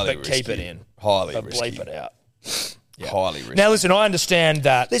 Highly But risky. keep it in. Highly But risky. bleep it out. Highly risky. Now, listen, I understand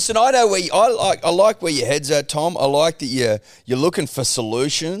that. Listen, I know where I like where your head's at, Tom. I like that you're looking for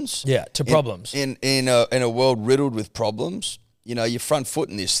solutions. Yeah, to problems. In a world riddled with problems. You know, you're front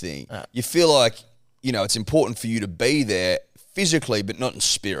footing this thing. You feel like, you know, it's important for you to be there physically, but not in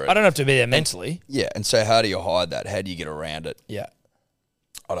spirit. I don't have to be there mentally. Yeah, and so how do you hide that? How do you get around it? Yeah.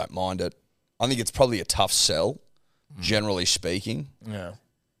 I don't mind it. I think it's probably a tough sell, generally speaking. Yeah.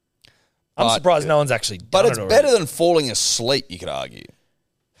 I'm But- surprised no one's actually done But it it's already. better than falling asleep, you could argue.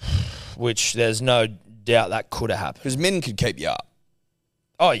 Which there's no doubt that could have happened. Because men could keep you up.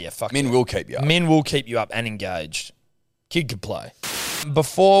 Oh, yeah, fuck Men yeah. will keep you up. Men will keep you up and engaged. Kid could play.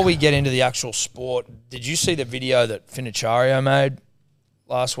 Before we get into the actual sport, did you see the video that Finnichario made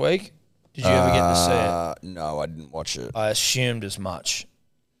last week? Did you ever get to see it? No, I didn't watch it. I assumed as much.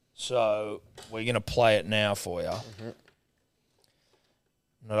 So we're going to play it now for you. I'm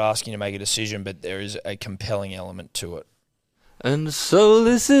not asking you to make a decision, but there is a compelling element to it. And so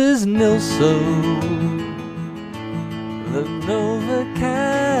this is Nilso, the Nova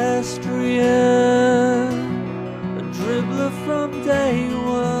Castria, a dribbler from day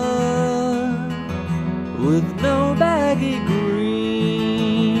one, with no baggy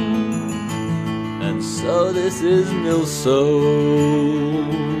green. And so this is Nilso,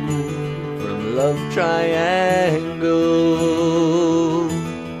 from Love Triangle.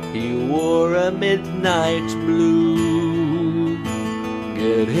 He wore a midnight blue,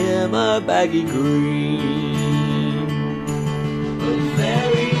 get him a baggy green. A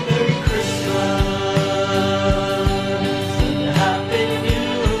very, very Christmas and Happy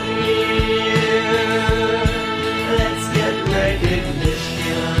New Year. Let's get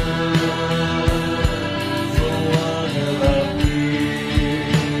recognition for one of our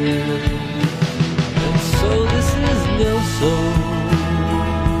peers. And so this is Nilso,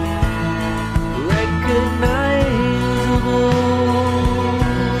 recognizable,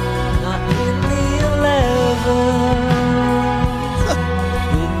 not in the 11,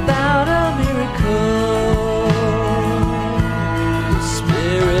 without a miracle, the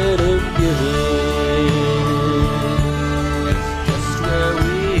spirit of giving is just where we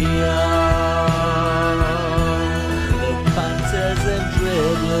are, the punters and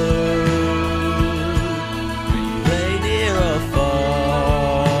dribblers, be they near or far.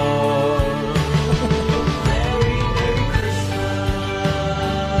 Very, Merry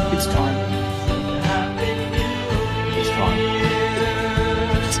Christmas. It's time. Happy New It's time.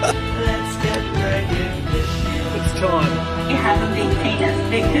 Let's get recognition. It's time. You have a big penis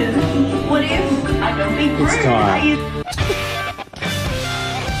because what if I don't be rude? time.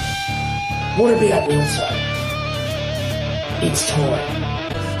 What about Wilson? It's time.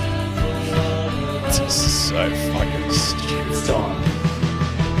 This is so fucking stupid. It's time.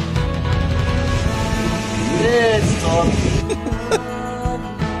 It's time.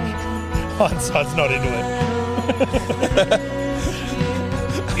 Hindsight's not into it.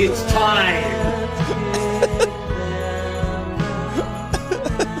 It's time.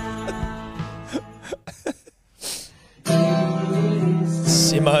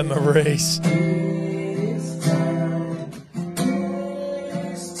 Simo Maurice.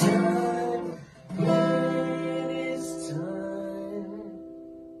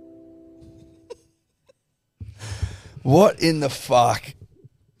 What in the fuck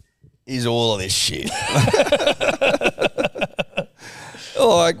is all of this shit?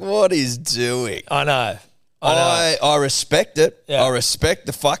 Like, what he's doing? I know. I respect it. Yeah. I respect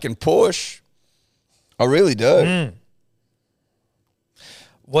the fucking push. I really do.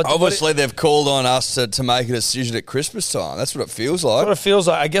 Obviously, they've called on us to make a decision at Christmas time. That's what it feels like. What it feels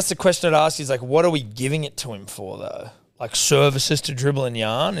like. I guess the question I'd ask is like, what are we giving it to him for though? Like services to dribble and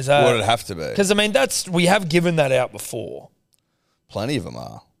yarn? Is that What would it have to be? Because I mean, we have given that out before. Plenty of them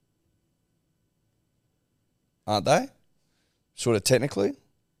are. Aren't they? Sort of technically?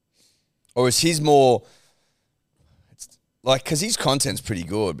 Or is his more... Like, because his content's pretty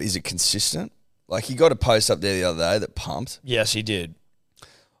good, but is it consistent? Like, he got a post up there the other day that pumped. Yes, he did.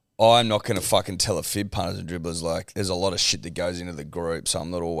 I'm not going to fucking tell a fib, punters and dribblers. Like, there's a lot of shit that goes into the group, so I'm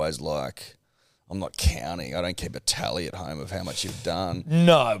not always like... I'm not counting. I don't keep a tally at home of how much you've done.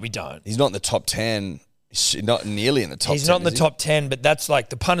 No, we don't. He's not in the top 10. He's not nearly in the top 10. He's not in the is he? top 10, but that's like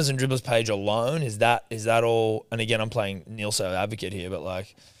the punters and dribblers page alone. Is that all? And again, I'm playing Nilso advocate here, but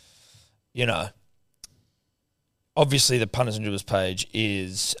like, you know, obviously the punters and dribblers page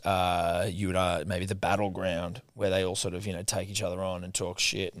is maybe the battleground where they all sort of, you know, take each other on and talk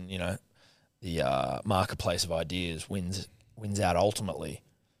shit, and you know, the marketplace of ideas wins out ultimately.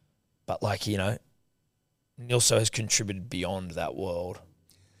 But like, you know, Nilso has contributed beyond that world.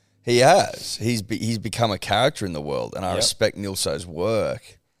 He has. He's become a character in the world, and I respect Nilso's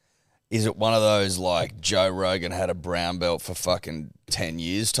work. Is it one of those like Joe Rogan had a brown belt for fucking 10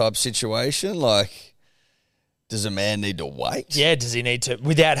 years type situation? Like, does a man need to wait? Yeah, does he need to,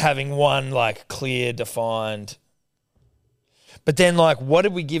 without having one like clear, defined? But then, like, what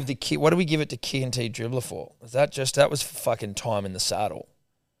did we give it to Key&T Dribbler for? That was for fucking time in the saddle.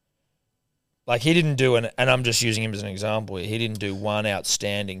 Like, he didn't do and I'm just using him as an example here, he didn't do one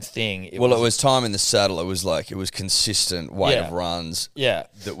outstanding thing. It was time in the saddle. It was consistent weight of runs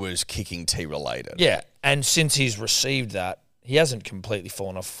that was kicking T related. Yeah, and since he's received that, he hasn't completely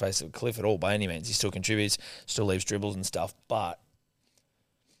fallen off the face of the cliff at all by any means. He still contributes, still leaves dribbles and stuff, but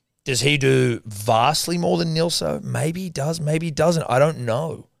does he do vastly more than Nilso? Maybe he does, maybe he doesn't. I don't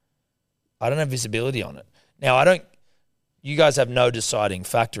know. I don't have visibility on it. Now, you guys have no deciding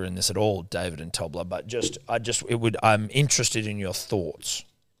factor in this at all, David and Tobler, but I'm interested in your thoughts.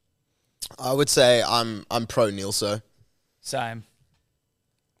 I would say I'm pro Nilso. Same.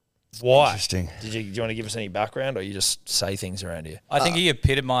 Why? Interesting. Do you want to give us any background, or you just say things around here? I think he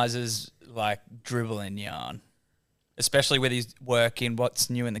epitomizes like dribble and yarn, especially with his work in What's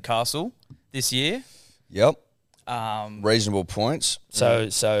New in the Castle this year. Yep. Reasonable points. So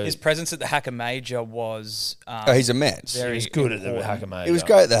his presence at the Hacker Major was he's immense. He was good at the Hacker Major. He was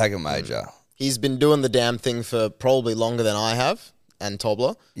great at the Hacker Major. He's been doing the damn thing for probably longer than I have, and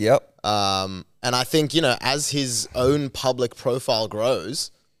Tobler. Yep. And I think, you know, as his own public profile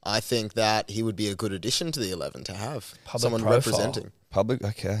grows, I think that he would be a good addition to the 11 to have someone representing.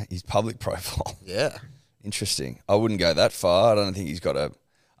 His public profile. Yeah. Interesting. I wouldn't go that far. I don't think he's got a...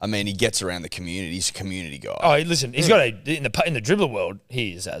 I mean, he gets around the community. He's a community guy. Oh, listen, he's got in the dribbler world,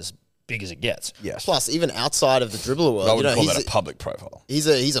 he is as big as it gets. Yes. Plus, even outside of the dribbler world, I would call that a public profile. He's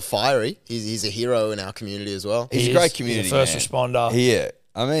a fiery. He's a hero in our community as well. He's a great community He's a first man. responder. Yeah.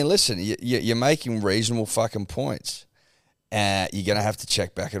 I mean, listen, you're making reasonable fucking points. You're going to have to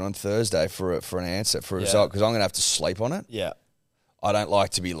check back in on Thursday for an answer, for a result, because I'm going to have to sleep on it. Yeah. I don't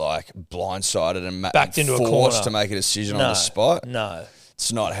like to be like blindsided and Backed into a forced corner to make a decision on the spot. No.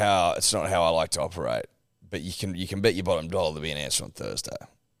 It's not how I like to operate. But you can bet your bottom dollar there'll be an answer on Thursday.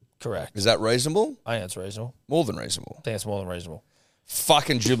 Correct. Is that reasonable? I think that's reasonable. More than reasonable. I think it's more than reasonable.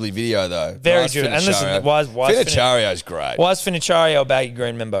 Fucking dribbly video though. Very nice good. And listen, Finnichario. why is Finnichario's great. Why is Finnichario a baggy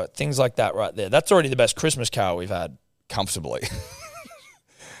green member? Things like that right there. That's already the best Christmas carol we've had. Comfortably.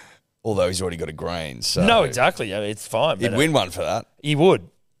 Although he's already got a green. So no, exactly. Yeah, it's fine. He'd win one for that. He would.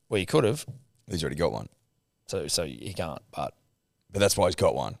 Well, he could have. He's already got one. So he can't. But that's why he's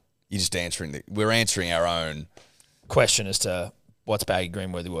got one. You're just we're answering our own question as to what's baggy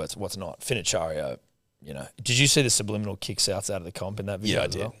green worthy words, what's not. Finnichario, you know. Did you see the subliminal kicks out of the comp in that video? Yeah, I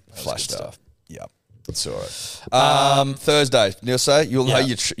as did. well? Flashed stuff. up. Yeah, it's all right. Thursday, Nilso, you'll know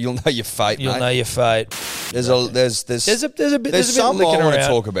your fate. You'll mate. know your fate. There's a bit something I want to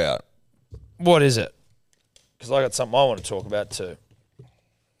talk about. What is it? Because I got something I want to talk about too.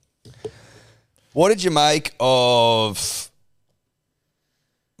 What did you make of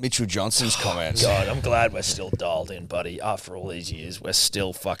Mitchell Johnson's comments? God, I'm glad we're still dialed in, buddy. After all these years, we're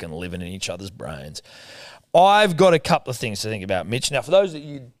still fucking living in each other's brains. I've got a couple of things to think about, Mitch. Now, for those that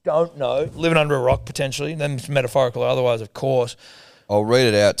you don't know, living under a rock potentially, then metaphorical or otherwise, of course. I'll read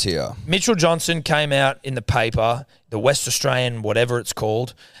it out to you. Mitchell Johnson came out in the paper, the West Australian, whatever it's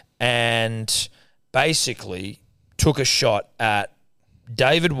called, and basically took a shot at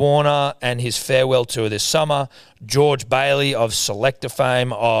David Warner and his farewell tour this summer, George Bailey of selector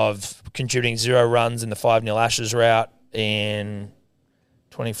fame of contributing 0 runs in the 5-0 Ashes rout in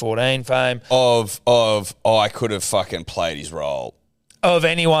 2014 fame. I could have fucking played his role. Of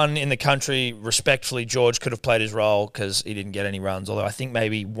anyone in the country, respectfully, George could have played his role because he didn't get any runs, although I think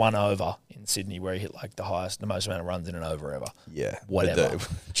maybe 1 over in Sydney where he hit like the most amount of runs in an over ever. Yeah. Whatever. The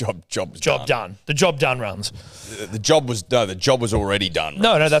job was Job done. The job done runs. The job was already done.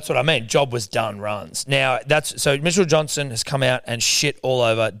 No, that's what I mean. Job was done runs. Now, so Mitchell Johnson has come out and shit all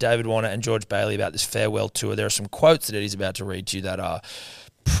over David Warner and George Bailey about this farewell tour. There are some quotes that he's about to read to you that are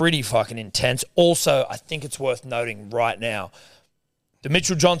pretty fucking intense. Also, I think it's worth noting right now, the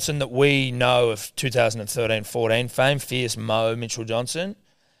Mitchell Johnson that we know of 2013-14 fame, Fierce Mo Mitchell Johnson,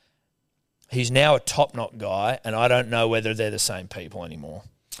 he's now a top knot guy, and I don't know whether they're the same people anymore.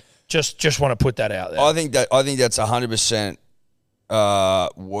 Just want to put that out there. I think that's 100%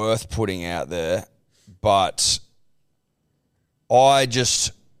 worth putting out there, but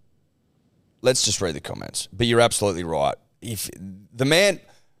let's just read the comments. But you're absolutely right. If the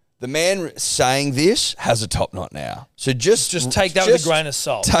man saying this has a top knot now, so just take that with a grain of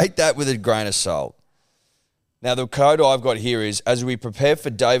salt. Take that with a grain of salt. Now, the code I've got here is, as we prepare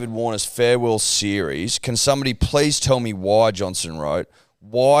for David Warner's farewell series, can somebody please tell me why, Johnson wrote,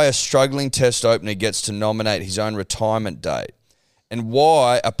 why a struggling test opener gets to nominate his own retirement date, and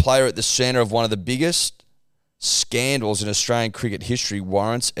why a player at the centre of one of the biggest scandals in Australian cricket history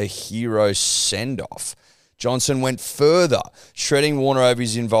warrants a hero send-off. Johnson went further, shredding Warner over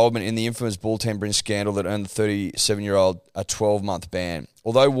his involvement in the infamous ball tampering scandal that earned the 37-year-old a 12-month ban.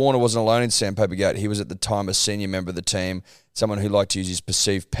 Although Warner wasn't alone in Sandpapergate, he was at the time a senior member of the team, someone who liked to use his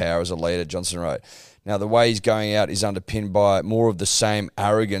perceived power as a leader, Johnson wrote. Now, the way he's going out is underpinned by more of the same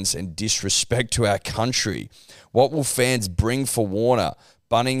arrogance and disrespect to our country. What will fans bring for Warner?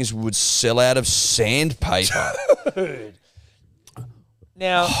 Bunnings would sell out of sandpaper. Dude.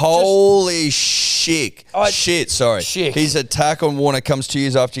 Now, holy shit. Sorry. Shit. His attack on Warner comes 2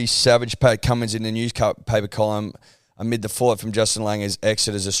 years after his savage Pat Cummins in the newspaper column amid the fallout from Justin Langer's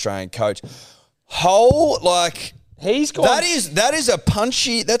exit as Australian coach. He's gone. That is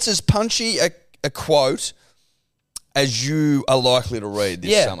that's as punchy a quote as you are likely to read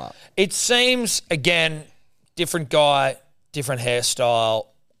this summer. It seems, again, different guy, different hairstyle.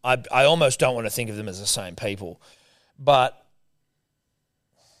 I almost don't want to think of them as the same people. But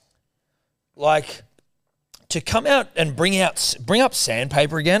to come out and bring up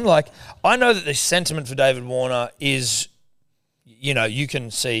sandpaper again, I know that the sentiment for David Warner is, you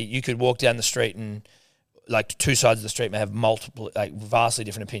could walk down the street and two sides of the street may have multiple, vastly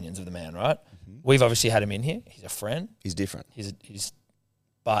different opinions of the man, right? Mm-hmm. We've obviously had him in here. He's a friend. He's different.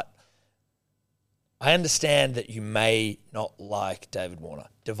 But I understand that you may not like David Warner.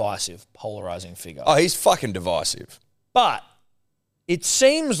 Divisive, polarizing figure. Oh, he's fucking divisive. But it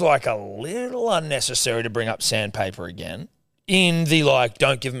seems like a little unnecessary to bring up sandpaper again in the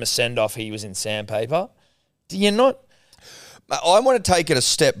don't give him a send-off, he was in sandpaper. Do you not? I want to take it a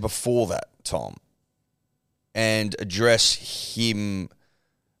step before that, Tom, and address him.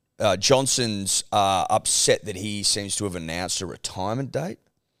 Johnson's upset that he seems to have announced a retirement date.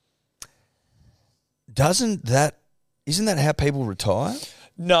 Isn't that how people retire?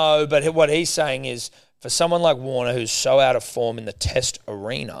 No, but what he's saying is, for someone like Warner, who's so out of form in the test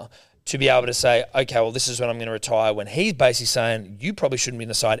arena, to be able to say, okay, well, this is when I'm going to retire, when he's basically saying, you probably shouldn't be in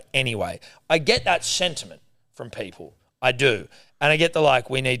the side anyway. I get that sentiment from people. I do. And I get the,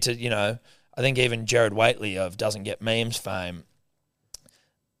 we need to, I think even Jared Waitley of Doesn't Get Memes fame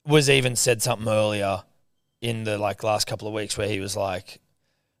was even said something earlier in the, last couple of weeks where he was like,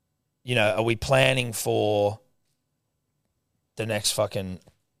 are we planning for the next fucking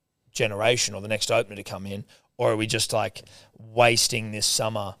generation or the next opener to come in, or are we just wasting this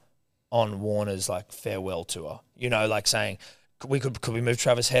summer on Warner's farewell tour? Saying could we move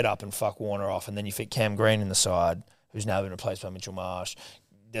Travis Head up and fuck Warner off, and then you fit Cam Green in the side, who's now been replaced by Mitchell Marsh.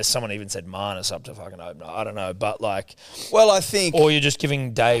 There's someone even said Marnus up to fucking opener. I don't know, but well, I think, or you're just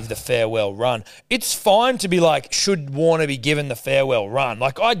giving Dave the farewell run. It's fine to be should Warner be given the farewell run?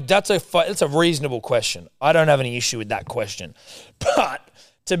 That's a reasonable question. I don't have any issue with that question, but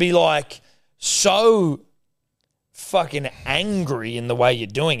to be so fucking angry in the way you're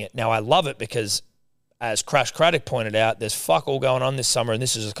doing it. Now, I love it because, as Crash Craddock pointed out, there's fuck all going on this summer, and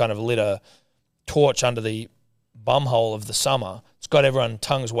this is just kind of lit a torch under the bumhole of the summer. It's got everyone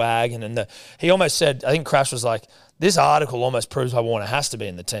tongues wagging, and he almost said, I think Crash was this article almost proves why Warner has to be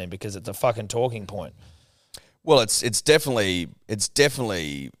in the team because it's a fucking talking point. Well, it's definitely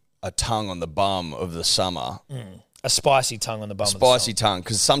a tongue on the bum of the summer. A spicy tongue on the bum. Spicy tongue,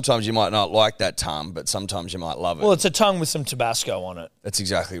 because sometimes you might not like that tongue, but sometimes you might love it. Well, it's a tongue with some Tabasco on it. That's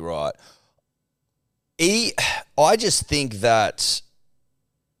exactly right. I just think that.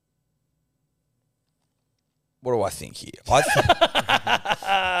 What do I think here? I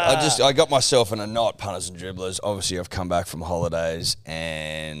got myself in a knot, punters and dribblers. Obviously, I've come back from holidays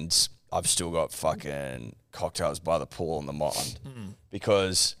and I've still got fucking cocktails by the pool on the mind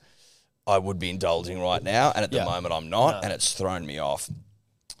because I would be indulging right now, and at the moment I'm not, and it's thrown me off.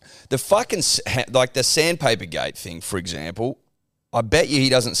 The fucking like the sandpaper gate thing, for example. I bet you he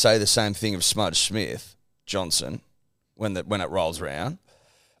doesn't say the same thing of Smudge Smith Johnson when it rolls around.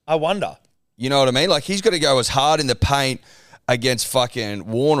 I wonder. You know what I mean? Like, he's got to go as hard in the paint against fucking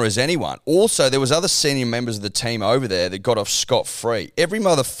Warner as anyone. Also, there was other senior members of the team over there that got off scot-free. Every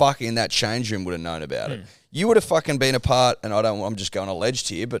motherfucker in that change room would have known about it. You would have fucking been a part, and I'm just going alleged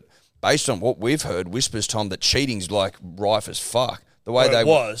here, but based on what we've heard, whispers, Tom, that cheating's like rife as fuck. The way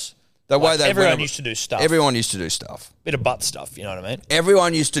everyone used to do stuff. Everyone used to do stuff. Bit of butt stuff, you know what I mean?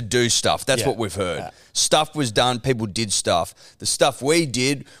 Everyone used to do stuff. That's what we've heard. Stuff was done. People did stuff. The stuff we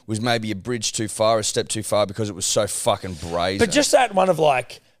did was maybe a bridge too far, a step too far, because it was so fucking brazen. But just that one of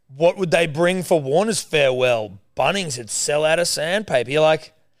like, what would they bring for Warner's farewell? Bunnings would sell out of sandpaper. You're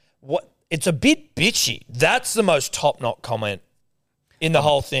like, what? It's a bit bitchy. That's the most top-knot comment in the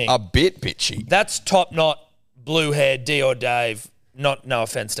whole thing. A bit bitchy. That's top-knot, blue hair, D or Dave. No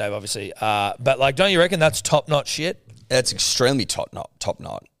offense, Dave, obviously. But like, don't you reckon that's top-knot shit? That's extremely top-knot.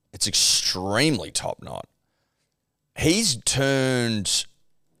 It's extremely top-knot. He's turned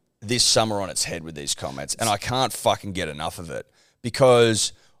this summer on its head with these comments, and I can't fucking get enough of it,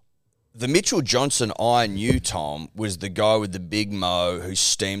 because the Mitchell Johnson I knew, Tom, was the guy with the big mo who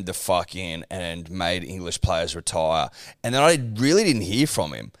steamed the fuck in and made English players retire. And then I really didn't hear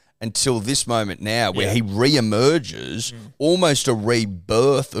from him until this moment now, where he re-emerges, almost a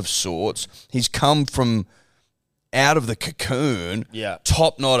rebirth of sorts. He's come from out of the cocoon,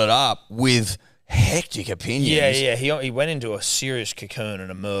 top-knotted up with hectic opinions. Yeah. He went into a serious cocoon and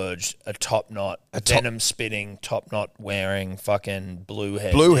emerged a top-knot, venom-spitting, top-knot wearing, fucking blue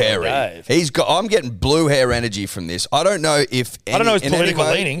hair. Blue hairy. I'm getting blue hair energy from this. I don't know if I don't know his political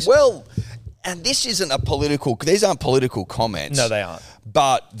leanings. Well, and this isn't these aren't political comments. No, they aren't.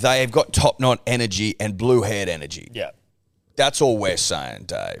 But they've got top-knot energy and blue-haired energy. Yeah. That's all we're saying,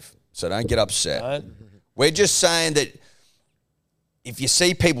 Dave. So don't get upset. No. We're just saying that if you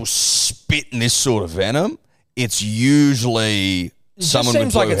see people spitting this sort of venom, it's usually someone with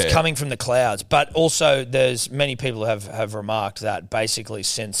seems blue like hair. it's coming from the clouds. But also there's many people have remarked that basically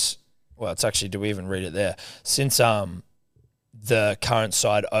since, well, it's actually, do we even read it there? Since the current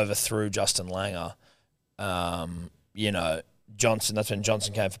side overthrew Justin Langer, Johnson, that's when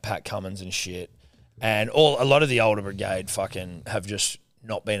Johnson came for Pat Cummins and shit. And a lot of the older brigade fucking have just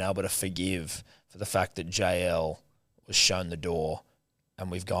not been able to forgive for the fact that JL was shown the door and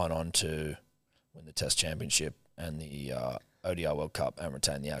we've gone on to win the Test Championship and the ODI World Cup and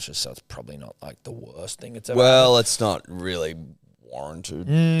retain the Ashes. So it's probably not like the worst thing it's ever Well, it's not really warranted.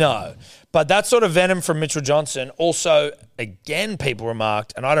 No. But that sort of venom from Mitchell Johnson. Also, again, people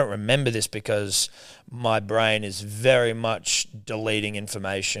remarked, and I don't remember this because my brain is very much deleting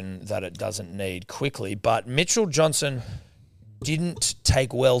information that it doesn't need quickly, but Mitchell Johnson didn't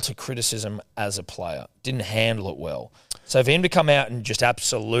take well to criticism as a player, didn't handle it well. So for him to come out and just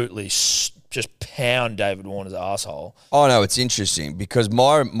absolutely just pound David Warner's asshole. Oh, no, it's interesting because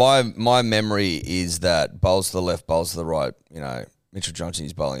my memory is that bowls to the left, bowls to the right, Mitchell Johnson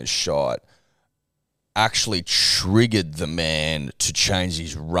is bowling a shot, actually triggered the man to change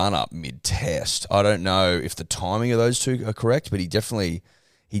his run-up mid-test. I don't know if the timing of those two are correct, but he definitely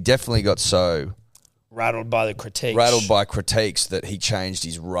got so rattled by critiques that he changed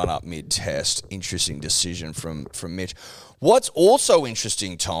his run-up mid-test. Interesting decision from Mitch. What's also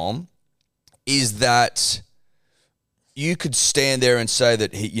interesting, Tom, is that you could stand there and say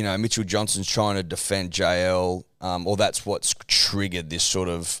that Mitchell Johnson's trying to defend JL, or that's what's triggered this sort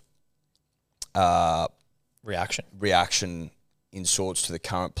of reaction in sorts to the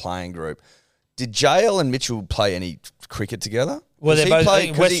current playing group. Did JL and Mitchell play any cricket together? Well, they're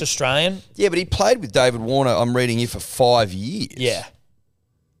both West Australian. Yeah, but he played with David Warner, I'm reading here, for 5 years. Yeah.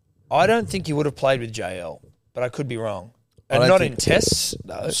 I don't think he would have played with JL, but I could be wrong. And not in tests,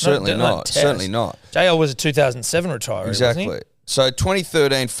 no. Certainly not. Certainly not. JL was a 2007 retiree, exactly. wasn't he? So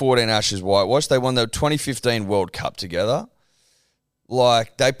 2013-14 Ashes Whitewash. They won the 2015 World Cup together.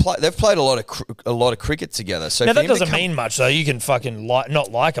 Like they've played a lot of cricket together. So now that doesn't mean much though. You can fucking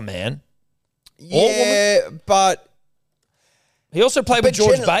not like a man. Yeah, but He also played with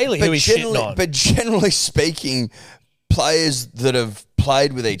George Bailey, who he's shitting generally, on. But generally speaking, players that have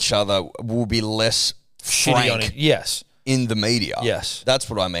played with each other will be less Shitty on frank it. Yes. in the media. Yes. That's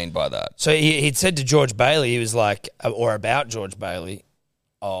what I mean by that. So he'd said to George Bailey, he was like, or about George Bailey,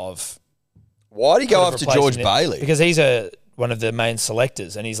 of Why do you go could have after replaced George him Bailey? because he's one of the main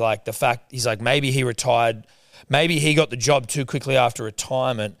selectors, and he's like maybe he retired, maybe he got the job too quickly after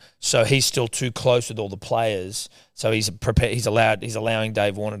retirement, so he's still too close with all the players, so he's prepared. He's allowing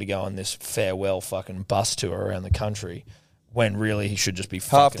Dave Warner to go on this farewell fucking bus tour around the country, when really he should just be Half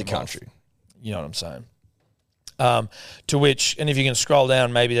fucking the them off. country. You know what I'm saying? To which, and if you can scroll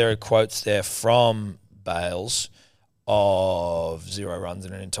down, maybe there are quotes there from Bales of 0 runs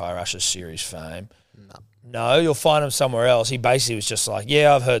in an entire Ashes series fame. No, you'll find him somewhere else. He basically was just like,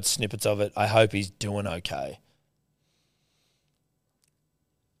 yeah, I've heard snippets of it. I hope he's doing okay.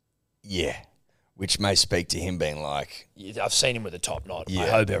 Yeah. Which may speak to him being like, Yeah, I've seen him with a top knot. yeah, I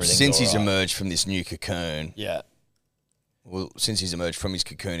hope everything's since he's all right. emerged from this new cocoon, Yeah, since he's emerged from his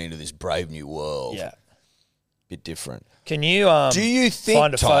cocoon into this brave new world, yeah. bit different. Can you Do you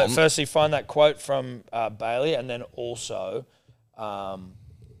think, Tom, firstly find that quote from Bailey, and then also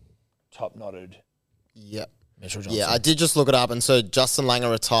top knotted Yep. Mitchell Johnson? Yeah, I did just look it up, and so Justin Langer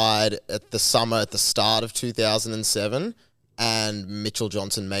retired at the start of 2007, and Mitchell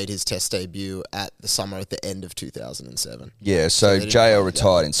Johnson made his Test debut at the summer at the end of 2007. yeah, so they didn't JL play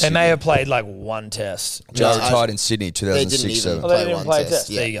retired in They Sydney. may have played like one test. JL No, retired in Sydney They didn't 2006. even Oh, they play didn't one play a test. test.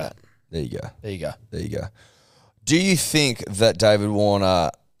 There you Yeah. go. There you go. There you go. There you go. Do you think that David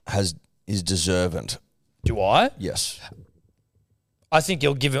Warner is deserving? Do I? Yes. I think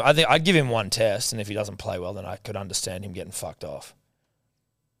you'll give him. I think I'd give him one test, and if he doesn't play well, then I could understand him getting fucked off.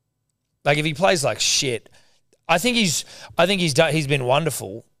 Like if he plays like shit, I think he's been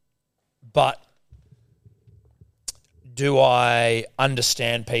wonderful, but do I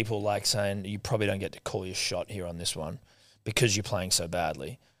understand people like saying you probably don't get to call your shot here on this one because you're playing so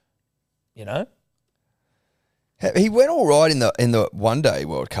badly? You know, He went all right in the One Day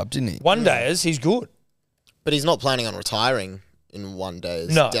World Cup, didn't he? one dayers he's good. But he's not planning on retiring in one day.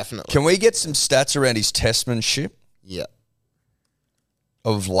 No. Definitely. Can we get some stats around his testmanship Yeah.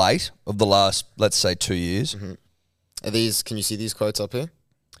 of the last, let's say, 2 years? Can you see these quotes up here?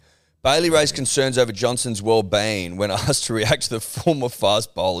 Bailey raised concerns over Johnson's well-being when asked to react to the former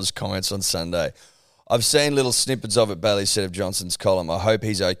fast bowler's comments on Sunday. I've seen little snippets of it, Bailey said of Johnson's column. I hope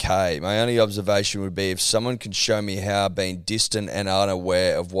he's okay. My only observation would be if someone can show me how being distant and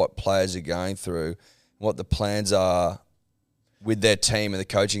unaware of what players are going through, what the plans are with their team and the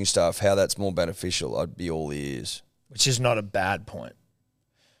coaching staff, how that's more beneficial, I'd be all ears. Which is not a bad point.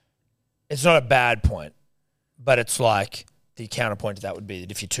 It's not a bad point, but it's like the counterpoint to that would be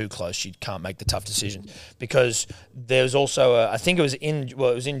that if you're too close, you can't make the tough decisions. Because there's also I think it was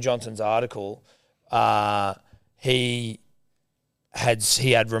in Johnson's article. He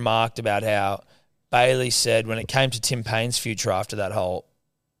had remarked about how Bailey said when it came to Tim Payne's future after that whole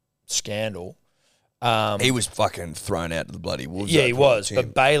scandal. He was fucking thrown out to the bloody wolves. Yeah, he was. Tim.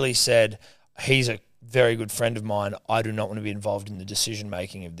 But Bailey said, he's a very good friend of mine. I do not want to be involved in the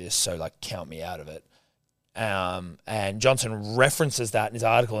decision-making of this, so, like, count me out of it. And Johnson references that in his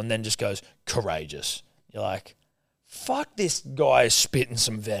article and then just goes, courageous. You're like, fuck, this guy is spitting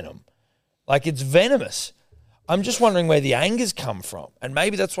some venom. Like, it's venomous. I'm just wondering where the anger's come from. And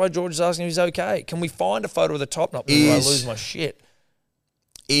maybe that's why George is asking if he's okay. Can we find a photo of the top knot before I lose my shit?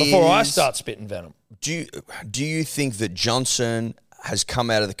 Before I start spitting venom. Do you think that Johnson has come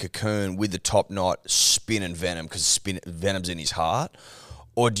out of the cocoon with the top knot spinning venom because venom's in his heart?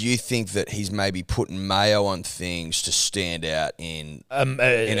 Or do you think that he's maybe putting mayo on things to stand out in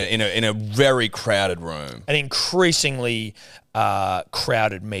a very crowded room? An increasingly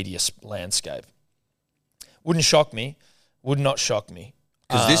crowded media landscape. Wouldn't shock me. Would not shock me.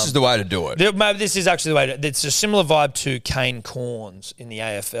 Because this is the way to do it. Maybe this is actually the way to... It's a similar vibe to Kane Corns in the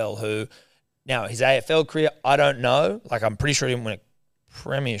AFL, who... Now, his AFL career, I don't know. Like, I'm pretty sure he didn't win a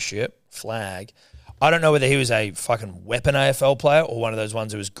premiership flag. I don't know whether he was a fucking weapon AFL player or one of those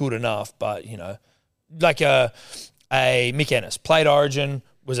ones who was good enough, but, you know, like a Mick Ennis. Played Origin,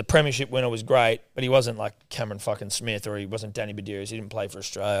 was a premiership winner, was great, but he wasn't like Cameron fucking Smith or he wasn't Danny Bedeiros. He didn't play for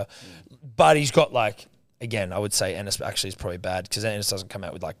Australia. But he's got, like... Again, I would say Ennis actually is probably bad because Ennis doesn't come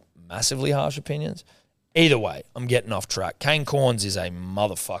out with like massively harsh opinions. Either way, I'm getting off track. Kane Corns is a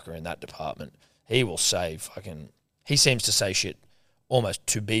motherfucker in that department. He will say fucking... He seems to say shit almost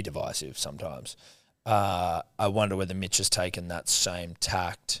to be divisive sometimes. I wonder whether Mitch has taken that same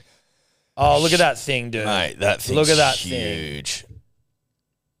tact. Oh, look at that thing, dude. Mate, that thing's look at that huge. thing.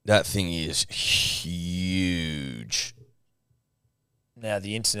 That thing is huge. Now,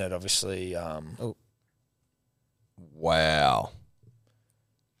 the internet, obviously, Wow.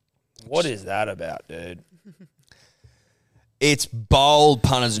 what is that about, dude? It's bold,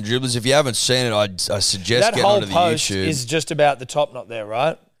 punters and dribblers. If you haven't seen it, I suggest That getting whole onto the post YouTube. is just about the top knot there,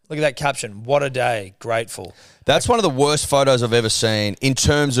 right? Look at that caption. What a day. Grateful. That's one of the worst photos I've ever seen in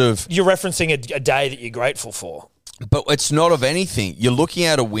terms of, You're referencing a day that you're grateful for. but it's not of anything. You're looking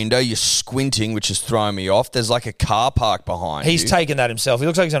out a window, you're squinting, which is throwing me off. There's like a car park behind He's you. taken that himself. He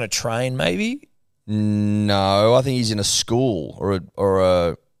looks like he's on a train, maybe. No, I think he's in a school or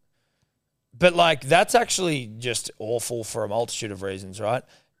a. But, like, that's actually just awful for a multitude of reasons, right?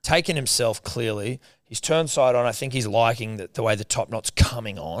 Taken himself, clearly. He's turned side on. I think he's liking the way the top knot's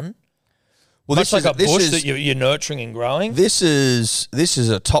coming on. Well, Much like a bush that you're nurturing and growing. This is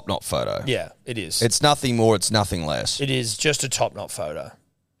a top knot photo. Yeah, it is. It's nothing more. It's nothing less. It is just a top knot photo.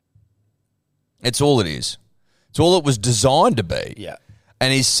 It's all it is. It's all it was designed to be. Yeah.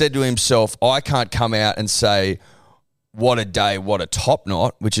 And he's said to himself, I can't come out and say, what a day, what a top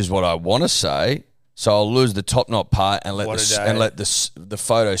knot, which is what I want to say. So I'll lose the top knot part and let What a day. the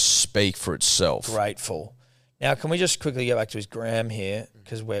photo speak for itself. Grateful. Now, can we just quickly go back to his gram here?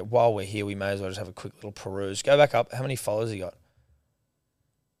 Because while we're here, we may as well just have a quick little peruse. Go back up. How many followers he got?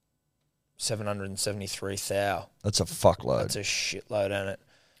 773,000. That's a fuckload. That's a shitload, ain't it?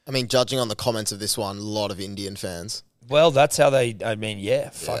 I mean, judging on the comments of this one, a lot of Indian fans. Well, that's how they. I mean, yeah,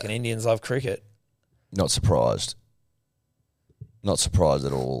 fucking Indians love cricket. Not surprised. Not surprised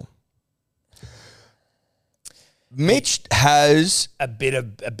at all. Mitch has A bit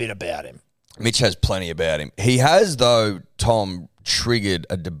about him. Mitch has plenty about him. He has, though, Tom, triggered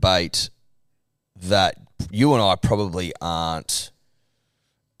a debate that you and I probably aren't,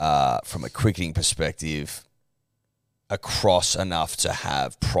 from a cricketing perspective, across enough to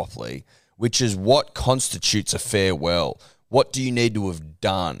have properly, which is what constitutes a farewell. What do you need to have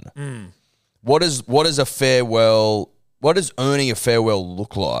done? What is a farewell? What does earning a farewell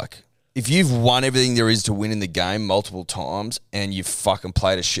look like? If you've won everything there is to win in the game multiple times and you've fucking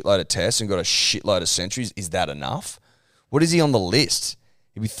played a shitload of tests and got a shitload of centuries, is that enough? What is he on the list?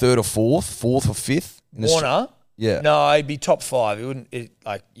 He'd be third or fourth or fifth? In Warner? Yeah. No, he'd be top five. He wouldn't.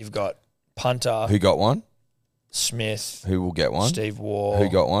 Like, you've got Punter, Who got one? Smith, Who will get one? Steve Waugh. Who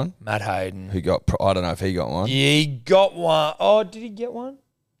got one? Matt Hayden. Who got? I don't know if he got one. Yeah, he got one. Oh, did he get one?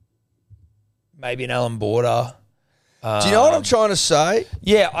 Maybe an Alan Border. Do you know what I'm trying to say?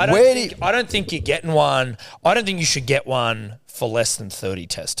 Yeah, I Where don't think you're getting one. I don't think you should get one for less than 30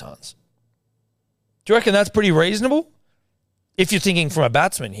 test tons. Do you reckon that's pretty reasonable? If you're thinking from a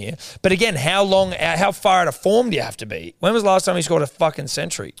batsman here. But again, how far out of form do you have to be? When was the last time he scored a fucking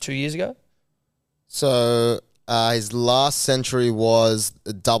century? 2 years ago? So his last century was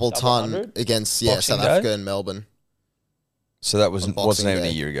a double ton 100? against Boxing South Day? Africa and Melbourne. So that On wasn't Boxing even a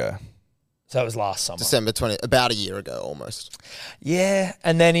Day. year ago. So that was last summer. December 20, about a year ago almost. Yeah,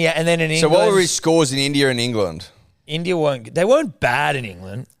 and then in England. So what were his scores in India and England? India weren't bad in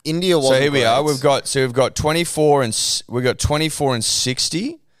England. India was. So here we are. We've got 24 and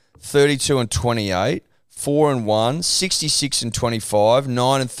 60, 32 and 28, 4 and 1, 66 and 25,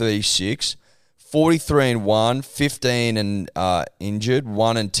 9 and 36, 43 and 1, 15 and injured,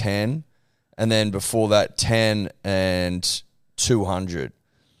 1 and 10, and then before that 10 and 200.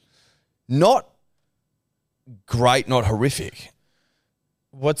 Not great, not horrific.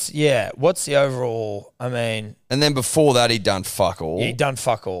 What's the overall? I mean, And then before that, he'd done fuck all. yeah, he done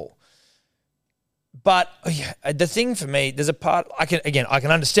fuck all. But the thing for me, there's a part I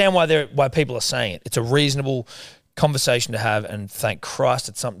can understand why people are saying it. It's a reasonable conversation to have, and thank Christ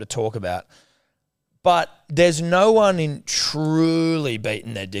it's something to talk about. But there's no one in truly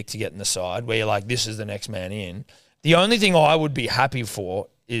beating their dick to get in the side where you're like, this is the next man in. The only thing I would be happy for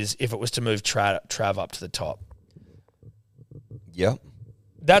is if it was to move Trav up to the top. Yeah.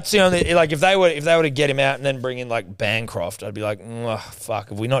 That's the only, like, if they were to get him out and then bring in like Bancroft, I'd be like, fuck,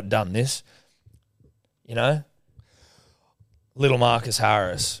 have we not done this? You know, little Marcus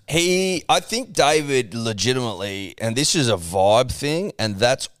Harris. I think David legitimately, and this is a vibe thing, and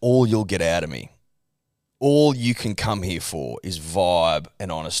that's all you'll get out of me. All you can come here for is vibe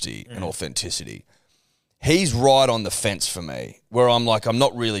and honesty and authenticity. He's right on the fence for me, where I'm like, I'm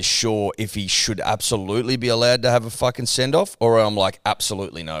not really sure if he should absolutely be allowed to have a fucking send-off, or I'm like,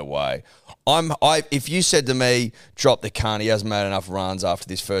 absolutely no way. If you said to me, drop the cunt, he hasn't made enough runs after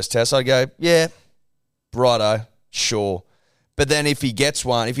this first test, I'd go, yeah, righto, sure. But then if he gets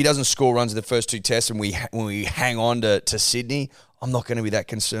one, if he doesn't score runs in the first two tests and when we hang on to Sydney, I'm not going to be that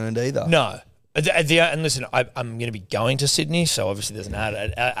concerned either. No, And listen, I'm going to be going to Sydney, so obviously there's an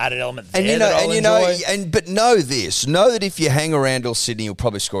added element there And that I'll enjoy. but know this. Know that if you hang around all Sydney, you'll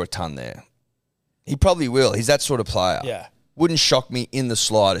probably score a ton there. He probably will. He's that sort of player. Yeah. Wouldn't shock me in the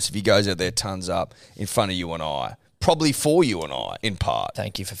slightest if he goes out there tons up in front of you and I. Probably for you and I, in part.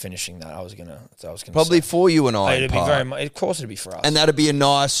 Thank you for finishing that. I was gonna Probably say. for you and I, in It'd be part. very much. Of course, it'd be for us. And that'd be a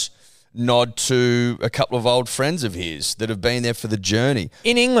nice nod to a couple of old friends of his that have been there for the journey.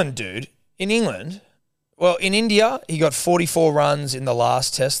 In England, dude. In England. Well, in India, he got 44 runs in the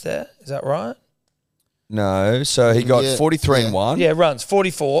last test there. Is that right? No, so he got Yeah, 43 and 1. Yeah, runs.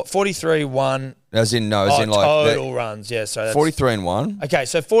 44, 43, 1. As in like total runs. Yeah, so that's 43 and 1. Okay,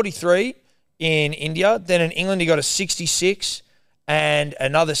 so 43 in India. Then in England, he got a 66 and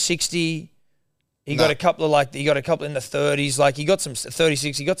another 60. He got a couple in the 30s. Like he got some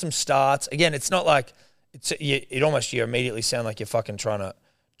 36. He got some starts. Again, it's not like you immediately sound like you're fucking trying to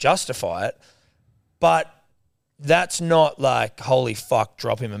justify it, but that's not like holy fuck,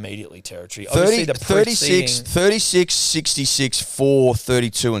 drop him immediately territory. Obviously, the 36, 66, 4,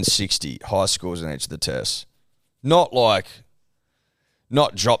 32 and 60 high scores in each of the tests. Not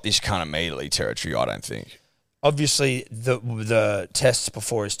drop this cunt immediately territory, I don't think. Obviously, the tests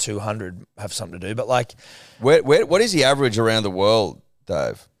before his 200 have something to do, but like, what is the average around the world,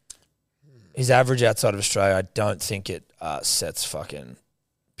 Dave? his average outside of Australia, I don't think it sets fucking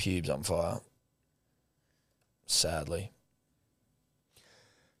pubes on fire. Sadly.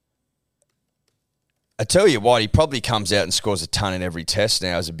 I tell you what, he probably comes out and scores a ton in every test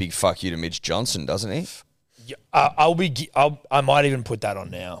now as a big fuck you to Mitch Johnson, doesn't he? Yeah, I might even put that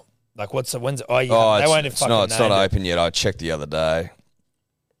on now. Like, when's? Oh, yeah, they won't have it's fucking not named it. open yet. I checked the other day.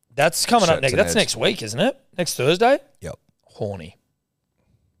 That's coming up Shout next. to That's Neds. next week, isn't it? Next Thursday. Yep. Horny.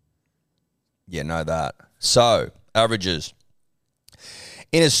 Yeah, know that. So, averages.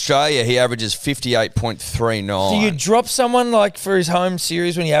 In Australia, he averages 58.39. Do you drop someone like for his home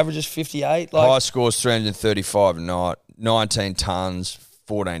series when he averages 58? Like, High scores 335 a night, 19 tons,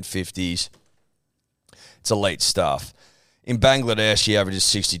 14 50s. It's elite stuff. In Bangladesh, he averages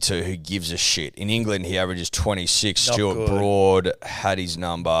 62. Who gives a shit? In England, he averages 26. Not Stuart good. Broad had his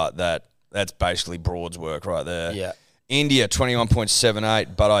number. That's basically Broad's work right there. Yeah. India,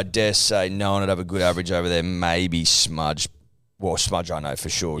 21.78, but I dare say no one would have a good average over there. Maybe Smudge. Well, Smudge I know for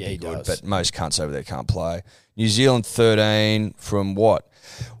sure would Yeah, be he good, does. but most cunts over there can't play. New Zealand, 13 from what?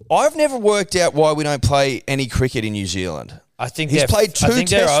 I've never worked out why we don't play any cricket in New Zealand. I think He's played two I think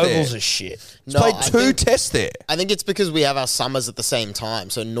their tests there. ovals are shit. He's No, played I two think- tests there. I think it's because we have our summers at the same time.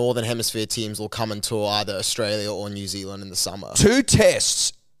 So Northern Hemisphere teams will come and tour either Australia or New Zealand in the summer. Two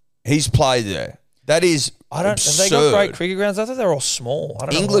tests he's played there. That is I don't. absurd. Have they got great cricket grounds? I thought they were all small. I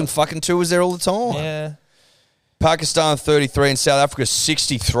don't England know. fucking tours there all the time. Yeah. Pakistan 33 and South Africa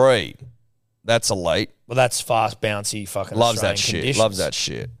 63. That's elite. Well, that's fast, bouncy, fucking. Loves Australian that shit. conditions. Loves that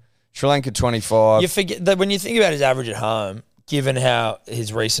shit. Sri Lanka 25. You forget that when you think about his average at home, given how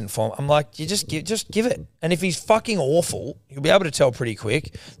his recent form, I'm like, you just give it. And if he's fucking awful, you'll be able to tell pretty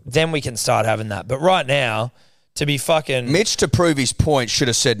quick. Then we can start having that. But right now, to be fucking Mitch, to prove his point, should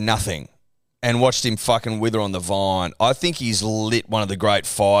have said nothing and watched him fucking wither on the vine. I think he's lit one of the great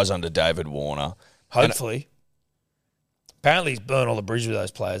fires under David Warner. hopefully. Apparently, he's burned all the bridges with those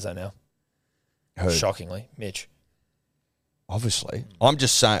players though now. Who? Shockingly, Mitch. Obviously. I'm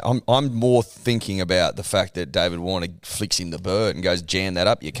just saying, I'm more thinking about the fact that David Warner flicks him the bird and goes, jam that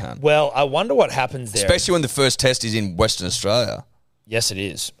up, you cunt. Well, I wonder what happens there. Especially when the first test is in Western Australia. Yes, it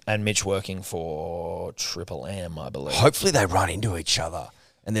is. And Mitch working for Triple M, I believe. Hopefully they run into each other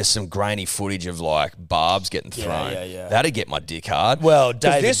and there's some grainy footage of like barbs getting thrown. yeah. That'd get my dick hard. Well, 'Cause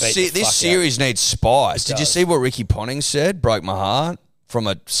David this, beat the this fuck series needs spice. Did you does. see what Ricky Ponting said? Broke my heart from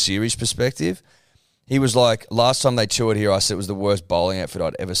a series perspective. He was like, last time they toured here, I said it was the worst bowling outfit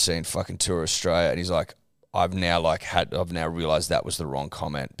I'd ever seen fucking tour Australia. And he's like, I've now realised that was the wrong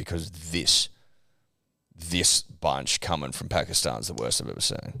comment because this bunch coming from Pakistan's the worst I've ever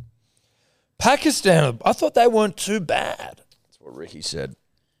seen. Pakistan, I thought they weren't too bad. That's what Ricky said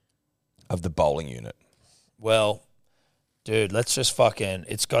of the bowling unit. Well, dude, let's just fucking,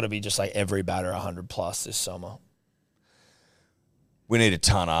 it's got to be just like every batter 100 plus this summer. We need to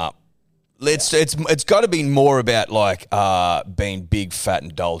ton up. It's got to be more about like being big, fat,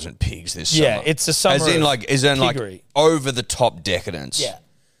 indulgent pigs this summer. Yeah, it's the summer as in of like piggery. over the top decadence. Yeah.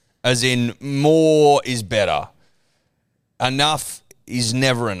 As in more is better. Enough is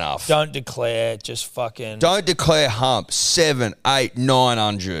never enough. Don't declare, just fucking Don't declare hump 7, 8,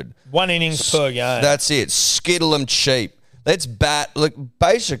 900. one innings per game. That's it. Skittle them cheap. Let's bat. Look,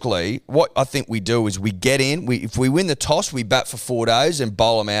 basically, what I think we do is we get in. If we win the toss, we bat for 4 days and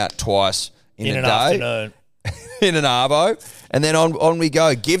bowl them out twice in a an day, afternoon. in an arvo, and then on we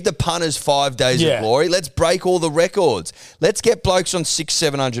go. Give the punters 5 days Yeah. of glory. Let's break all the records. Let's get blokes on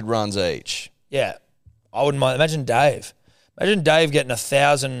 600-700 runs each. Yeah, I wouldn't mind. Imagine Dave. Imagine Dave getting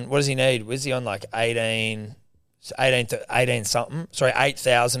 1,000. What does he need? Was he on like 18 something? Sorry,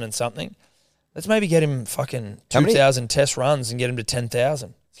 8,000 and something. Let's maybe get him fucking How many? 2,000 test runs and get him to 10,000.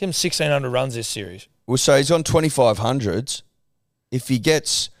 Let's give him 1,600 runs this series. Well, so he's on 2,500s. If he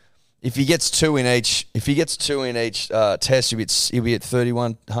gets two in each, test, he'll be at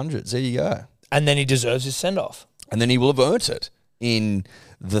 3,100s. There you go. And then he deserves his send off. And then he will have earned it in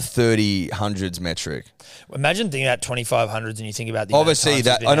the 30-hundreds metric. Imagine thinking about 2,500s and you think about the Obviously amount of times he's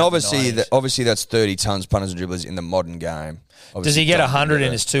that, been and out in obviously the 90s. obviously that's 30 tons punters and dribblers in the modern game. Does Obviously he get don't 100 do in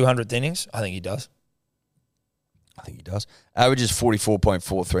that. his 200th innings? I think he does. I think he does. Averages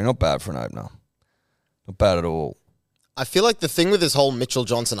 44.43. Not bad for an opener. Not bad at all. I feel like the thing with this whole Mitchell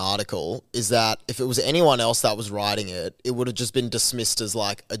Johnson article is that if it was anyone else that was writing it, it would have just been dismissed as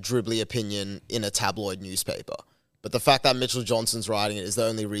like a dribbly opinion in a tabloid newspaper. But the fact that Mitchell Johnson's writing it is the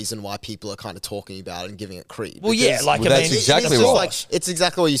only reason why people are kind of talking about it and giving it credit. Well, yeah, Because like, Well, I that's mean, exactly it's just right. like, it's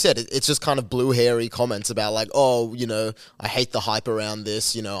exactly what you said. It's just kind of blue hairy comments about like, oh, you know, I hate the hype around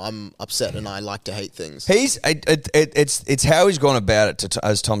this. You know, I'm upset and I like to hate things. It's how he's gone about it.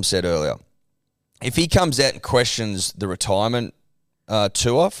 As Tom said earlier, if he comes out and questions the retirement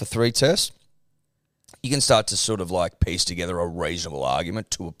tour for 3 tests, you can start to sort of like piece together a reasonable argument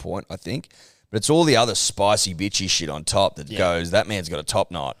to a point, I think. But it's all the other spicy, bitchy shit on top that goes, that man's got a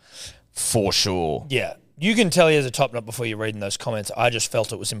top knot for sure. Yeah. You can tell he has a top knot before you're reading those comments. I just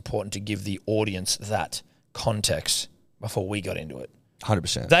felt it was important to give the audience that context before we got into it.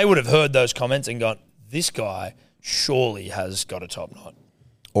 100%. They would have heard those comments and gone, this guy surely has got a top knot.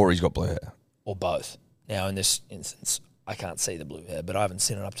 Or he's got blue hair. Or both. Now, in this instance, I can't see the blue hair, but I haven't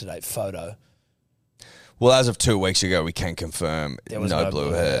seen an up-to-date photo. Well, as of 2 weeks ago, we can confirm There was no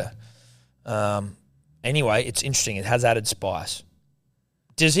blue hair. Anyway, it's interesting. It has added spice.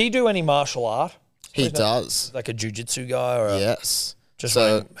 Does he do any martial art? He does. Like a jiu-jitsu guy? Or Yes. just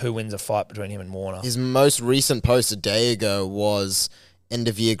So- running who wins a fight between him and Warner? His most recent post a day ago was end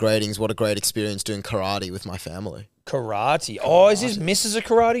of year gradings. What a great experience doing karate with my family. Karate. Oh, is his missus a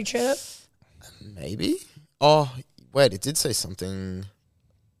karate champ? Maybe? Oh, wait, it did say something.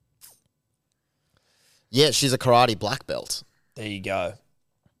 Yeah, she's a karate black belt. There you go.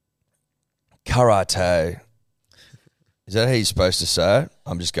 Karate. Is that how you're supposed to say it?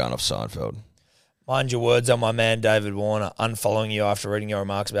 I'm just going off Seinfeld. Mind your words on my man David Warner. Unfollowing you after reading your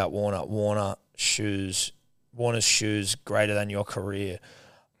remarks about Warner. Warner's shoes greater than your career.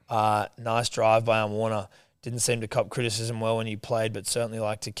 Nice drive by on Warner. Didn't seem to cop criticism well when he played, but certainly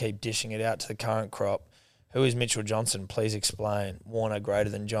like to keep dishing it out to the current crop. Who is Mitchell Johnson? Please explain. Warner greater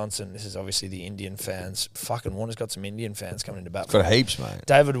than Johnson. This is obviously the Indian fans. Fucking Warner's got some Indian fans coming into bat. Got heaps, mate.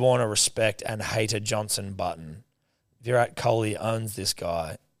 David Warner, respect, and hater Johnson button. Virat Kohli owns this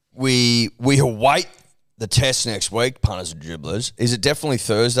guy. We await the test next week, punters and dribblers. Is it definitely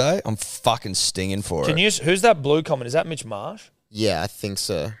Thursday? I'm fucking stinging for Can it. you? Who's that blue comment? Is that Mitch Marsh? Yeah, I think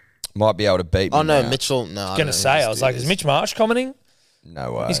so. Might be able to beat me. Oh, no, now. Mitchell. No, I was going to say, I was like, is Mitch Marsh commenting?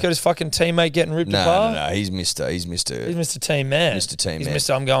 No way. He's got his fucking teammate getting ripped no, apart. no. He's Mr. He's Mr. Team Man. Mr. Team He's Man.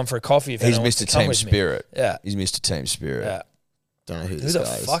 Mr. I'm going for a coffee. If He's anyone wants Mr. to come Team with me. Spirit. Yeah. He's Mr. Team Spirit. Yeah. Don't know who Who this the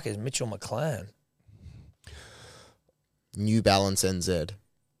guy is. fuck is Mitchell McClan? New Balance NZ.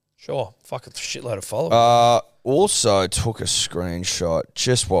 Sure. Fuck a shitload of followers. Also took a screenshot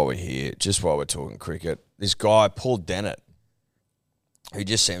just while we're here, just while we're talking cricket. This guy, Paul Dennett, who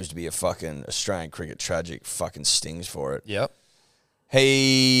just seems to be a fucking Australian cricket tragic, fucking stings for it. Yep.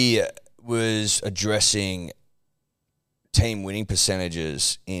 He was addressing team winning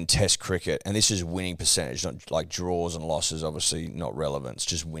percentages in Test cricket, and this is winning percentage, not like draws and losses, obviously not relevant. It's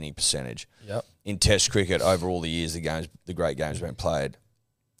just winning percentage. Yep. In Test cricket, over all the years, the great games have been played.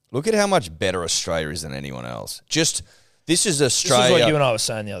 Look at how much better Australia is than anyone else. This is Australia. This is what you and I were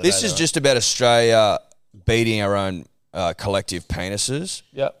saying the other day. This is though. just about Australia beating our own collective penises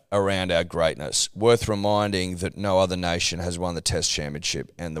Yep. around our greatness. Worth reminding that no other nation has won the Test Championship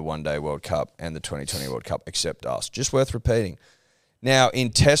and the One Day World Cup and the 2020 World Cup except us. Just worth repeating. Now, in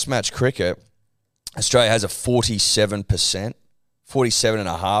Test match cricket, Australia has a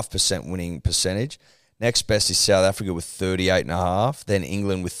 47.5% winning percentage. Next best is South Africa with 38.5%, then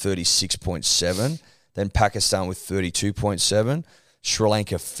England with 36.7%, then Pakistan with 32.7%, Sri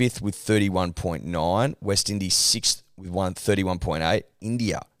Lanka 5th with 31.9%, West Indies 6th with 31.8.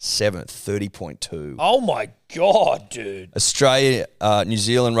 India, 7th, 30.2. Oh my God, dude. Australia, New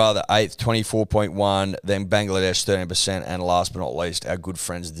Zealand, rather, 8th, 24.1. Then Bangladesh, 13%. And last but not least, our good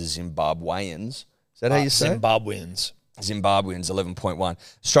friends, the Zimbabweans. Is that how you say it? Zimbabweans. Zimbabweans, 11.1.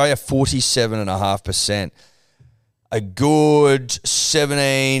 Australia, 47.5%. A good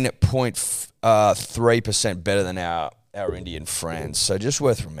 17.3% better than our Indian friends. So just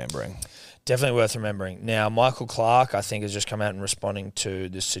worth remembering. Definitely worth remembering. Now, Michael Clark, I think, has just come out and responding to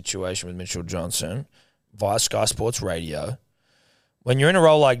this situation with Mitchell Johnson via Sky Sports Radio. When you're in a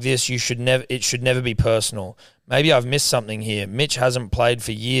role like this, it should never be personal. Maybe I've missed something here. Mitch hasn't played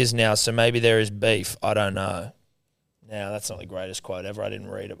for years now, so maybe there is beef. I don't know. Now, that's not the greatest quote ever. I didn't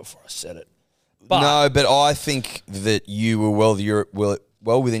read it before I said it. No, but I think that you were well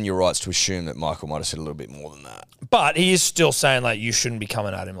within your rights to assume that Michael might have said a little bit more than that. But he is still saying, like, you shouldn't be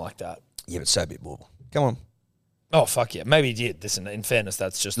coming at him like that. Yeah, but say a bit more. Come on. Oh, fuck yeah. Maybe he did. Listen, in fairness,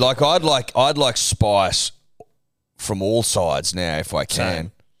 that's just... Like, I'd like spice from all sides now if I can.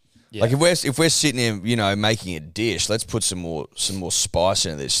 Same. Yeah. Like, if we're sitting here, making a dish, let's put some more spice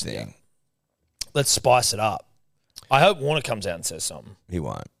into this thing. Yeah. Let's spice it up. I hope Warner comes out and says something. He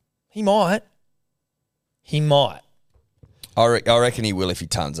won't. He might. I reckon he will if he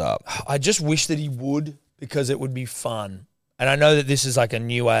turns up. I just wish that he would, because it would be fun. And I know that this is like a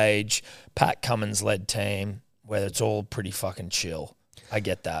new age Pat Cummins-led team where it's all pretty fucking chill. I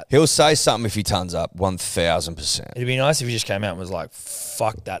get that. He'll say something if he turns up, 1,000%. It'd be nice if he just came out and was like,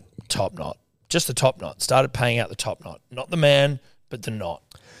 fuck that top knot. Just the top knot. Started paying out the top knot. Not the man, but the knot.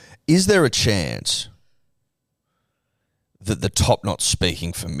 Is there a chance that the top knot's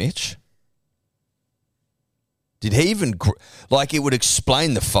speaking for Mitch? Did he even... it would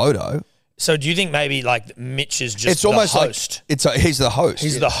explain the photo. So do you think maybe like Mitch is just it's almost the host? Like he's the host.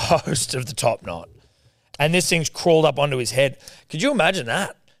 He's the host of the top knot. And this thing's crawled up onto his head. Could you imagine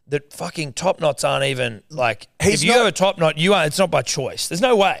that? That fucking top knots aren't even like... if you have a top knot, it's not by choice. There's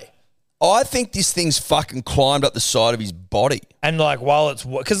no way. I think this thing's fucking climbed up the side of his body. And like while it's...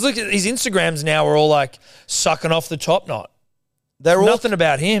 Because look, his Instagrams now are all like sucking off the top knot. Nothing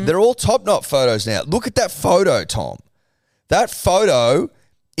about him. They're all top knot photos now. Look at that photo, Tom. That photo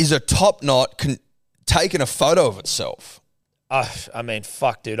is a top knot taking a photo of itself. I mean,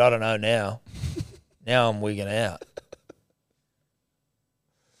 fuck, dude. I don't know now. Now I'm wigging out.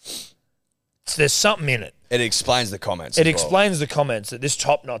 So there's something in it. It explains the comments. It explains the comments that this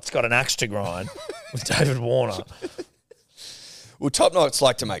top knot's got an axe to grind with David Warner. Well, top knots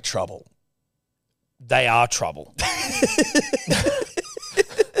like to make trouble. They are trouble.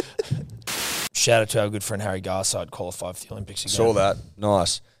 Shout out to our good friend Harry Garside, qualified for the Olympics again. Saw that.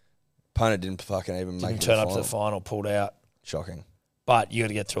 Nice. Opponent didn't fucking even make it. Didn't turn up to the final, pulled out. Shocking. But you got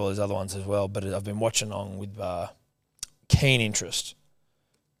to get through all those other ones as well. But I've been watching on with keen interest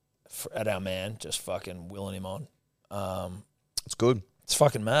at our man, just fucking willing him on. It's good. It's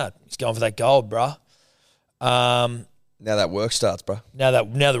fucking mad. He's going for that gold, bruh. Now that work starts, bro. Now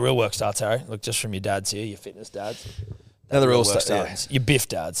the real work starts, Harry. Look, just from your dads here, your fitness dads. Now the real work stuff starts. Your biff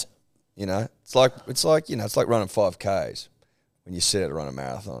dads. It's like running 5Ks when you set out to run a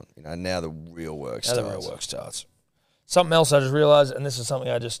marathon. Now the real work starts. Now the real work starts. Something else I just realised, and this is something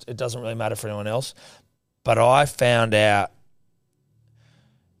it doesn't really matter for anyone else, but I found out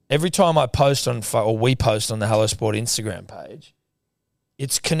every time I post we post on the Hello Sport Instagram page,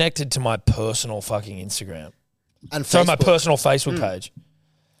 it's connected to my personal fucking Instagram. And so my Facebook. personal Facebook page.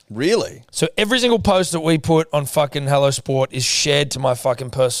 Really? So every single post that we put on fucking Hello Sport is shared to my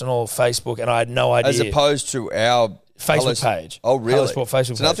fucking personal Facebook, and I had no idea. As opposed to our Facebook page. Oh, really? Hello Sport Facebook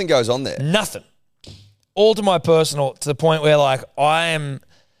page. So nothing goes on there? Nothing. All to my personal, to the point where like I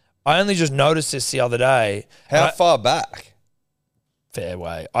only just noticed this the other day. How far back? Fair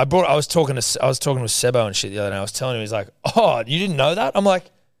way. I was talking with Sebo and shit the other day. I was telling him, he's like, "Oh, you didn't know that?" I'm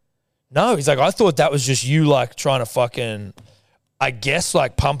like, "No." He's like, "I thought that was just you like trying to fucking, I guess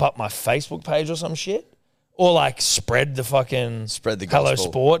like pump up my Facebook page or some shit, or like spread the Hello gospel.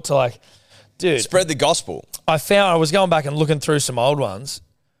 Sport to like, dude, spread the gospel." I was going back and looking through some old ones.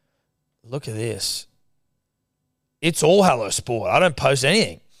 Look at this. It's all Hello Sport. I don't post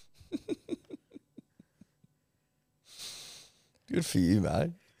anything. Good for you, mate.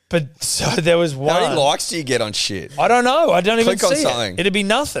 But so there was one. How many likes do you get on shit? I don't know. I don't even Click on see something. it. It'd be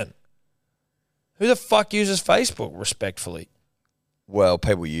nothing. Who the fuck uses Facebook, respectfully? Well,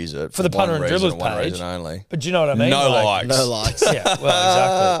 people use it For the punter and dribblers one page. reason only. But do you know what I mean? No likes. No likes. Yeah,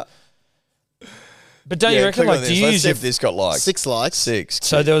 well, exactly. But don't you reckon, click on like, do this. you Let's use see your... if this got likes? 6 likes. 6.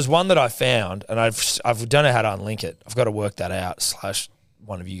 So there was one that I found, and I don't know how to unlink it. I've got to work that out, /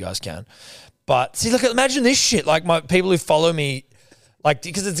 one of you guys can. But see, look, imagine this shit. Like my people who follow me, like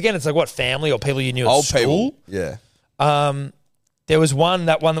because it's like what family or people you knew at Old school. people. Yeah. There was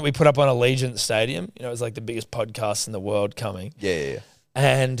that one that we put up on Allegiant Stadium. You know, it was like the biggest podcast in the world coming. Yeah.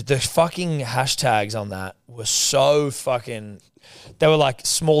 And the fucking hashtags on that were so fucking. They were like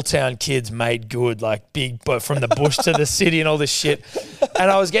small town kids made good, like big, but from the bush to the city and all this shit.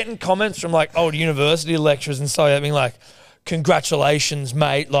 And I was getting comments from like old university lecturers and stuff like that being like, congratulations,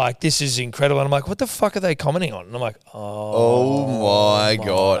 mate. Like, this is incredible. And I'm like, what the fuck are they commenting on? And I'm like, Oh my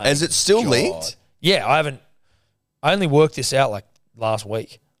God. Is it still linked? Yeah, I only worked this out like last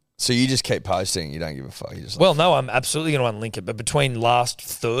week. So you just keep posting. You don't give a fuck. You just Well, no, I'm absolutely going to unlink it. But between last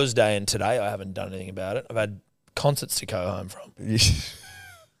Thursday and today, I haven't done anything about it. I've had concerts to go home from.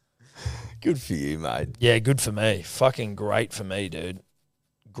 Good for you, mate. Yeah, good for me. Fucking great for me, dude.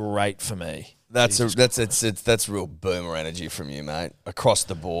 Great for me. That's real boomer energy from you, mate. Across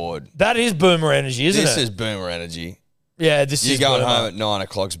the board. That is boomer energy, isn't This it? is boomer energy. Yeah, this You're is going boomer. home at 9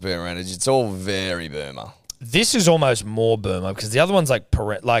 o'clock's boomer energy. It's all very boomer. This is almost more boomer because the other one's like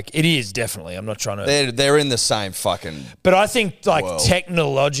it is definitely. I'm not trying to. They're in the same fucking. But I think like world.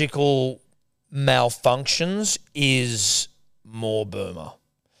 technological malfunctions is more boomer.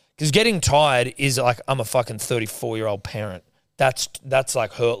 Because getting tired is like I'm a fucking 34-year-old parent. That's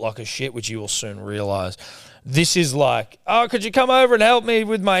like hurt like a shit, which you will soon realize. This is like, oh, could you come over and help me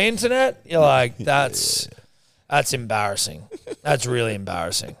with my internet? You're like, that's embarrassing. That's really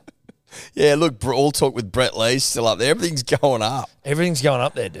embarrassing. Yeah, look, all talk with Brett Lee's still up there. Everything's going up. Everything's going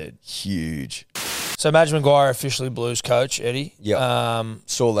up there, dude. Huge. So Madge Maguire officially Blues coach, Eddie. Yeah.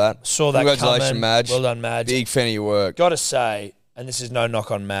 Saw that. Congratulations, coming. Madge. Well done, Madge. Big fan of your work. Got to say, and this is no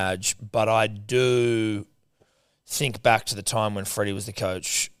knock on Madge, but I do think back to the time when Freddie was the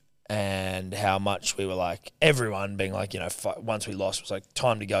coach and how much we were like, everyone being like, you know, once we lost, it was like,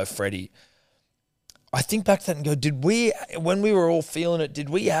 time to go, Freddie. I think back to that and go, when we were all feeling it, did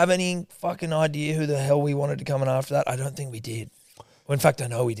we have any fucking idea who the hell we wanted to come in after that? I don't think we did. Well, in fact, I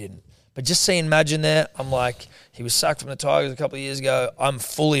know we didn't. But just seeing Madge in there, I'm like, he was sacked from the Tigers a couple of years ago. I'm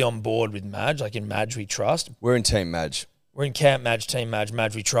fully on board with Madge. Like in Madge, we trust. We're in Team Madge. We're in camp Madge, team Madge,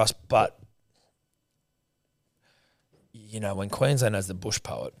 Madge, we trust. But, you know, when Queensland has the bush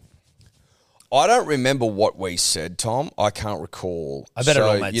poet. I don't remember what we said, Tom. I can't recall. I bet it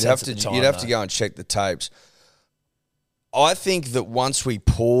all made you'd sense have to at the time, you'd have though. to go and check the tapes. I think that once we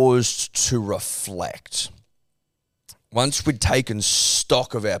paused to reflect, once we'd taken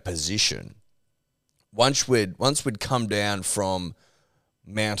stock of our position, once we'd come down from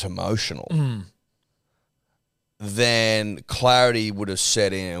Mount Emotional, then clarity would have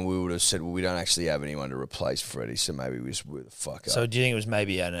set in and we would have said, well, we don't actually have anyone to replace Freddie, so maybe we just blew the fuck up. So do you think it was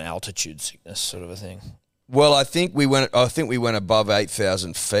maybe an altitude sickness sort of a thing? Well, I think we went above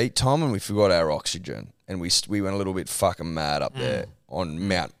 8,000 feet, Tom, and we forgot our oxygen, and we went a little bit fucking mad up there on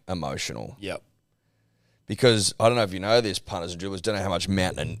Mount Emotional. Yep. Because I don't know if you know this, punters and dribblers, don't know how much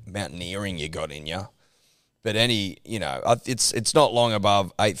mountaineering you got in you. But it's not long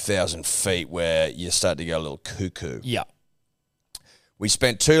above 8,000 feet where you start to go a little cuckoo. Yeah. We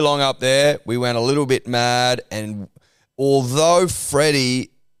spent too long up there. We went a little bit mad, and although Freddie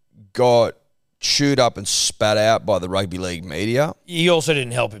got chewed up and spat out by the rugby league media, He also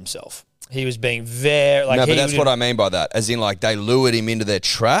didn't help himself. He was being very like. no, but that's what I mean by that. As in, like, they lured him into their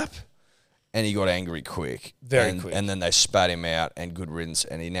trap, and he got angry quick, Very quick. and then they spat him out, and good riddance.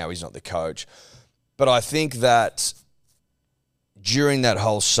 And now he's not the coach. But I think that during that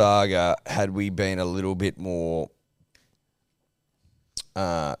whole saga, had we been a little bit more,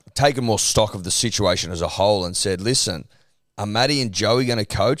 taken more stock of the situation as a whole and said, listen, are Matty and Joey going to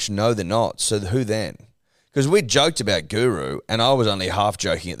coach? No, they're not. So who then? Because we joked about Guru, and I was only half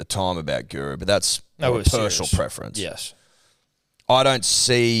joking at the time about Guru, but that's No, a we're personal serious. preference. Yes. I don't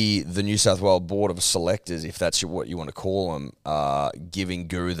see the New South Wales Board of Selectors, if that's what you want to call them, giving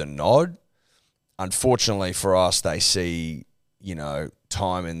Guru the nod. Unfortunately for us, they see,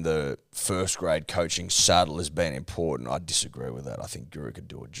 time in the first grade coaching saddle as being important. I disagree with that. I think Guru could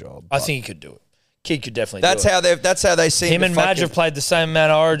do a job. I think he could do it. Kid could definitely That's do it. how they see Him and Madge have played the same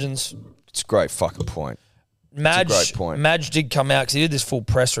amount of origins. It's a great fucking point. Madge, great point. Madge did come out because he did this full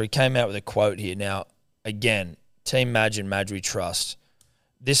presser. He came out with a quote here. Now, again, Team Madge and Madge we trust.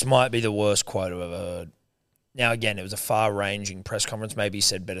 This might be the worst quote I've ever heard. Now, again, it was a far-ranging press conference. Maybe he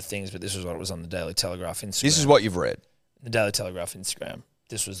said better things, but this is what it was on the Daily Telegraph Instagram. This is what you've read. The Daily Telegraph Instagram.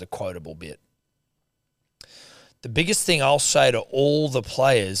 This was the quotable bit. The biggest thing I'll say to all the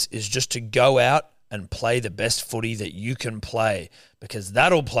players is just to go out and play the best footy that you can play, because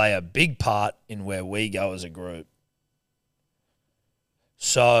that'll play a big part in where we go as a group.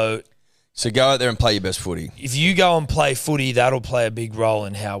 So So go out there and play your best footy. If you go and play footy, that'll play a big role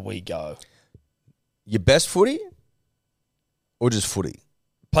in how we go. Your best footy or just footy?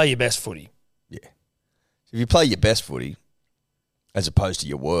 Play your best footy. Yeah. If you play your best footy as opposed to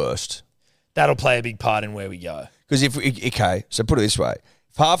your worst. That'll play a big part in where we go. Because okay, so put it this way.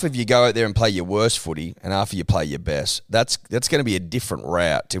 If half of you go out there and play your worst footy and half of you play your best, that's going to be a different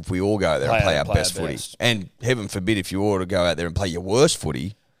route to if we all go out there and play our best footy. And heaven forbid if you all to go out there and play your worst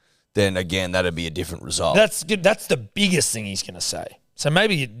footy, then again, that'd be a different result. That's good. That's the biggest thing he's going to say. So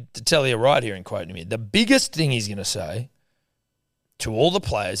maybe to tell you right here and quoting him, the biggest thing he's going to say to all the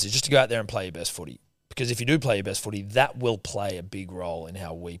players is just to go out there and play your best footy. Because if you do play your best footy, that will play a big role in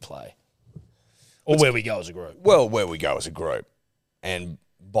how we play. Or where we go as a group. Well, where we go as a group. And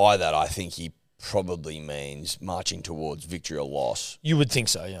by that, I think he probably means marching towards victory or loss. You would think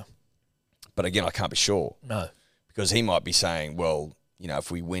so, yeah. But again, I can't be sure. No. Because he might be saying, well, you know, if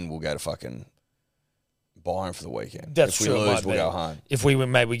we win, we'll go to fucking Byron for the weekend. That's if true. we it lose, might we'll be. go home. If we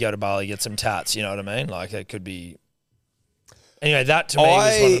win, maybe we go to Bali, get some tats, you know what I mean? Like, it could be... Anyway, that to me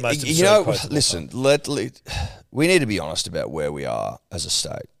was one of the most absurd quotes of all listen, time. we need to be honest about where we are as a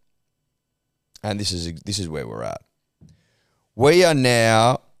state. And this is where we're at. We are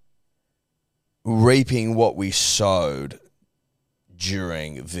now reaping what we sowed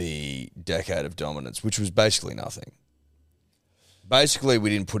during the decade of dominance, which was basically nothing. Basically,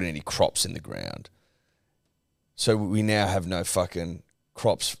 we didn't put any crops in the ground. So we now have no fucking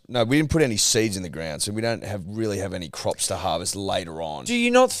crops. No, we didn't put any seeds in the ground, so we don't really have any crops to harvest later on. Do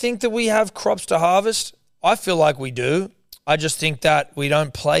you not think that we have crops to harvest? I feel like we do. I just think that we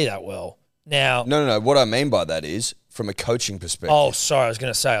don't play that well. Now, No. What I mean by that is from a coaching perspective. oh, sorry, I was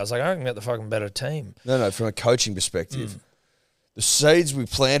going to say, I was like, I reckon we got the fucking better team. No, from a coaching perspective. The seeds we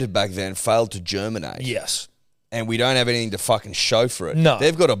planted back then failed to germinate. Yes. And we don't have anything to fucking show for it. No.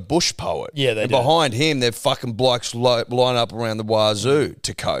 They've got a bush poet. Yeah, they and do. behind him, they're fucking blokes line up around the wazoo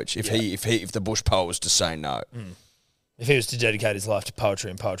to coach if the bush poet was to say no. If he was to dedicate his life to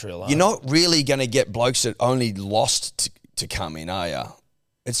poetry and poetry alone. You're not really going to get blokes that only lost to come in, are you?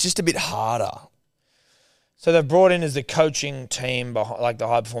 It's just a bit harder. So they've brought in as the coaching team, like the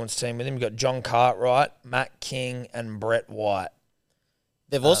high performance team with him. You've got John Cartwright, Matt King, and Brett White.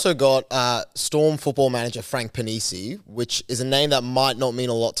 They've also got Storm football manager Frank Panisi, which is a name that might not mean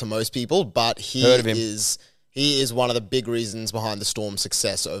a lot to most people, but he Heard of him. is one of the big reasons behind the Storm's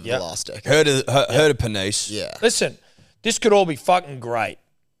success over the last decade. Heard of Panisse. Yeah. Listen, this could all be fucking great,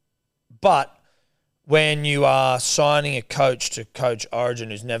 but when you are signing a coach to coach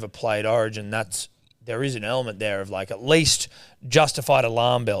Origin who's never played Origin, there is an element there of like at least justified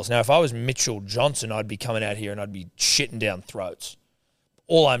alarm bells. Now, if I was Mitchell Johnson, I'd be coming out here and I'd be shitting down throats.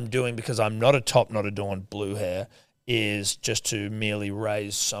 All I'm doing, because I'm not a top, not adorned blue hair, is just to merely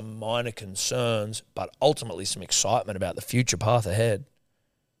raise some minor concerns, but ultimately some excitement about the future path ahead.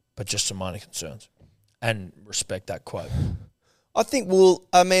 But just some minor concerns. And respect that quote. I think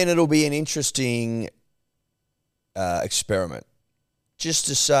it'll be an interesting experiment. Just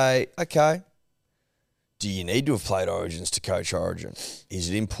to say, okay, do you need to have played Origins to coach Origin? Is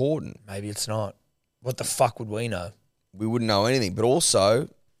it important? Maybe it's not. What the fuck would we know? We wouldn't know anything. But also,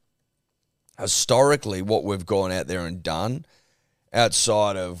 historically, what we've gone out there and done,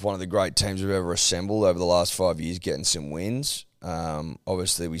 outside of one of the great teams we've ever assembled over the last 5 years, getting some wins.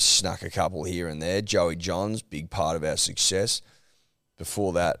 Obviously, we snuck a couple here and there. Joey Johns, big part of our success.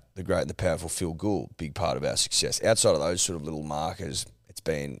 Before that, the great and the powerful Phil Gould, big part of our success. Outside of those sort of little markers, it's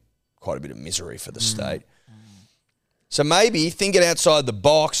been quite a bit of misery for the state. So maybe thinking outside the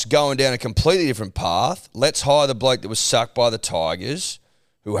box, going down a completely different path. Let's hire the bloke that was sacked by the Tigers,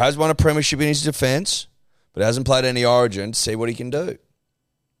 who has won a premiership in his defence, but hasn't played any Origin, to see what he can do.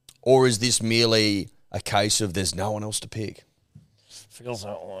 Or is this merely a case of there's no one else to pick? Feels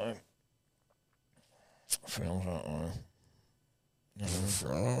that way. Feels that way.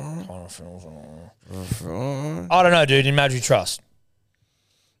 Kind of feels that way. I don't know, dude. In Madge we trust.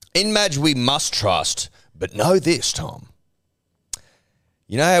 In Madge we must trust, but know this, Tom.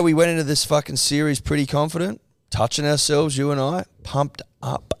 You know how we went into this fucking series pretty confident? Touching ourselves, you and I, pumped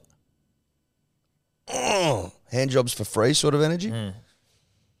up. Hand jobs for free sort of energy.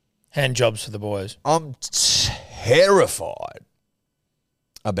 Hand jobs for the boys. I'm terrified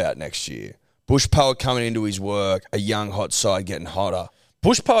about next year. Bush Power coming into his work, a young hot side getting hotter.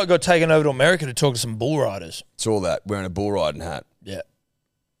 Bush Power got taken over to America to talk to some bull riders. It's all that, wearing a bull riding hat. Yeah.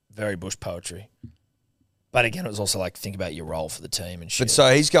 Very bush poetry. But again, it was also like, think about your role for the team and shit. But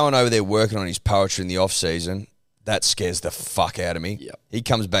so he's going over there working on his poetry in the off-season. That scares the fuck out of me. Yep. He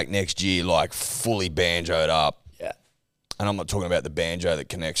comes back next year like fully banjoed up. Yeah. And I'm not talking about the banjo that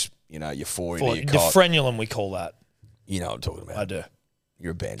connects, euphoria to your The cock. frenulum, we call that. You know what I'm talking about. I do.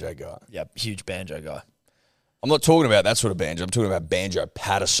 You're a banjo guy. Yeah, huge banjo guy. I'm not talking about that sort of banjo. I'm talking about Banjo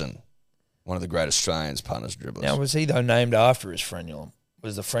Patterson, one of the great Australians, punters, dribblers. Now, was he though named after his frenulum?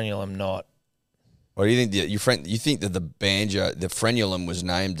 Was the frenulum not? Or do you think you think that the frenulum was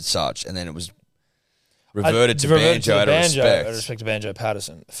named as such, and then it was reverted to banjo out of respect? Out of respect to Banjo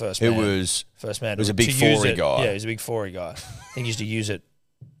Patterson, the first Who man. was First man. was to- a big to use forey it. guy. Yeah, he was a big forey guy. I think he used to use it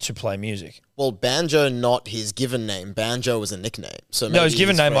to play music. Well, Banjo, not his given name. Banjo was a nickname. So No, his maybe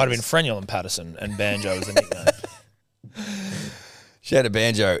given name might have been friends- Frenulum Patterson, and Banjo was the nickname. Shout out to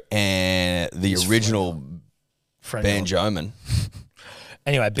Banjo and the original Frenulum. banjoman.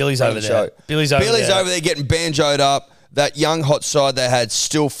 Anyway, Billy's Friend over of the there. show. Billy's over there. getting banjoed up. That young hot side they had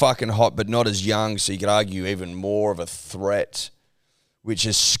still fucking hot, but not as young, so you could argue even more of a threat, which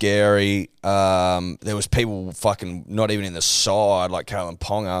is scary. There was people fucking not even in the side, like Kalen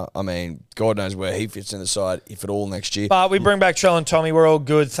Ponga. I mean, God knows where he fits in the side, if at all, next year. But we bring back Trell and Tommy. We're all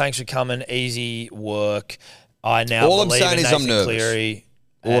good. Thanks for coming. Easy work. I now All I'm believe saying in is I'm Nathan nervous. Cleary.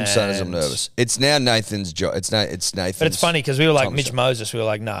 All I'm saying is I'm and- nervous. It's now Nathan's job. It's Nathan's. But it's funny because we were like Tom's Mitch job. Moses. We were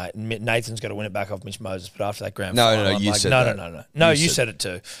like, nah, Nathan's got to win it back off Mitch Moses. But after that grand No, final, no, I'm you like, said no, that. no. No, You you said- said it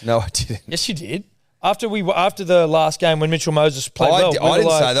too. No, I didn't. Yes, you did. After the last game when Mitchell Moses played well, we I were didn't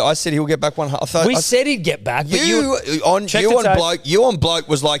like, say that. I said he'll get back one. I thought We I said he'd get back, but You on Check you the on tape. bloke. You on bloke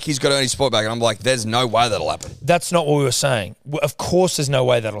was like he's got to earn his spot back, and I'm like, there's no way that'll happen. That's not what we were saying. Of course, there's no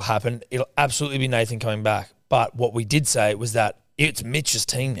way that'll happen. It'll absolutely be Nathan coming back. But what we did say was that it's Mitch's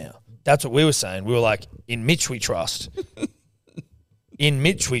team now. That's what we were saying. We were like, in Mitch we trust. In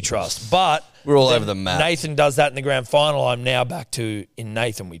Mitch we trust. But We're all then over the map. Nathan does that in the grand final. I'm now back to in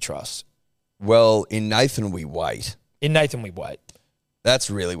Nathan we trust. Well, in Nathan we wait. In Nathan we wait. That's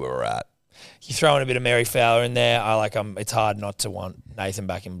really where we're at. You throw in a bit of Mary Fowler in there. It's hard not to want Nathan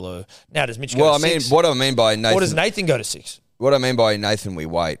back in blue. Now does Mitch go Well, to I mean, six? what I mean by Nathan, Or does Nathan go to 6? what I mean by Nathan we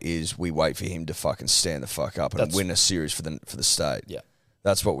wait is we wait for him to fucking stand the fuck up and That's- win a series for the state. Yeah.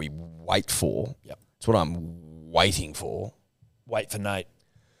 That's what we wait for. Yep. That's what I'm waiting for. Wait for Nate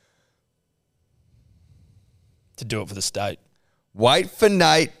to do it for the state. Wait for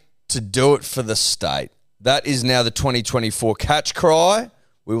Nate to do it for the state. That is now the 2024 catch cry.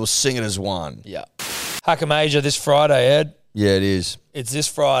 We will sing it as one. Yeah. Haka Major this Friday, Ed. Yeah, it is. It's this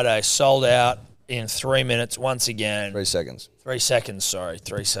Friday, sold out in 3 minutes once again. 3 seconds. 3 seconds, sorry.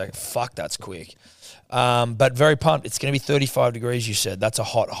 3 seconds. Fuck, that's quick. But very pumped. It's going to be 35 degrees, you said. That's a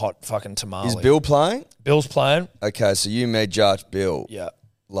hot fucking tamale. Is Bill playing? Bill's playing. Okay, so you made Judge Bill. Yeah.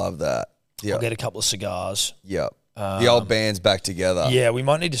 Love that. Yeah. I'll get a couple of cigars. Yeah. The old band's back together. Yeah, we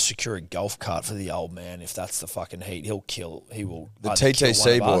might need to secure a golf cart for the old man if that's the fucking heat. He will. The either kill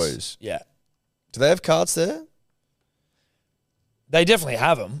TTC one of us. boys. Yeah. Do they have carts there? They definitely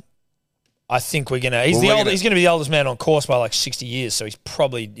have him. I think we're gonna. He's Well, the we're old, gonna- He's going to be the oldest man on course by like 60 years, so he's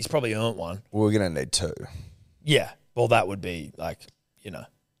probably earned one. We're going to need 2. Yeah. Well, that would be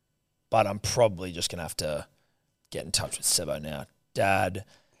but I'm probably just going to have to get in touch with Sebo now. Dad.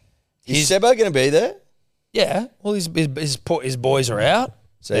 Is Sebo going to be there? Yeah. Well, his boys are out.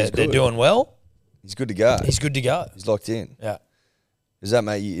 So he's They're good. doing well. He's good to go. He's good to go. He's locked in. Yeah. Is that,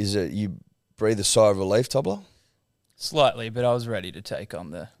 mate? Is it you breathe a sigh of relief, Tobler? Slightly, but I was ready to take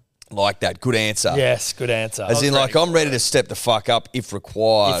on the. Like that. Good answer. Yes, good answer. As in, like, I'm ready to step the fuck up if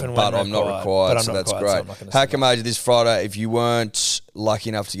required, If and but when I'm not required. required, But I'm so not that's required, so great. I'm not gonna say Hacker Major this Friday. If you weren't lucky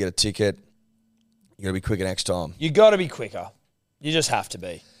enough to get a ticket, you got to be quicker next time. You got to be quicker. You just have to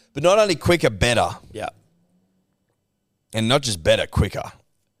be. But not only quicker, better. Yeah. And not just better, quicker.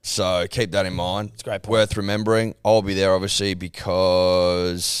 So keep that in mind. It's a great point. Worth remembering. I'll be there, obviously,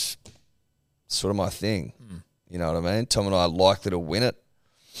 because it's sort of my thing. You know what I mean? Tom and I are likely to win it.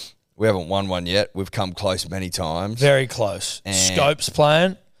 We haven't won one yet. We've come close many times. Very close. And- Scope's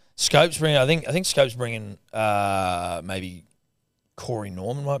playing. Scope's bringing. I think Scope's bringing. Maybe Corey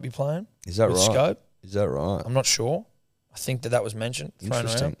Norman might be playing. Is that with right? Scope. Is that right? I'm not sure. I think that was mentioned. Thrown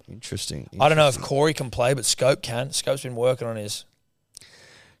around. Interesting. I don't know if Corey can play, but Scope can. Scope's been working on his.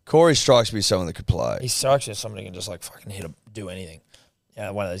 Corey strikes me as someone that could play. He strikes as somebody who can just like fucking do anything.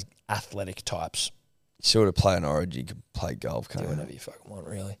 Yeah, one of those athletic types. Sort of play an origin, you can play golf, Do can't you? whatever you fucking want,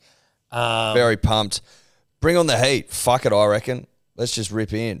 really. Very pumped. Bring on the heat. Fuck it, I reckon. Let's just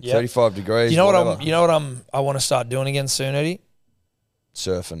rip in. Yep. 35 degrees. You know whatever. I want to start doing again soon, Eddie.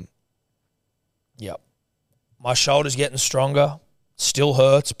 Surfing. Yep. My shoulder's getting stronger. Still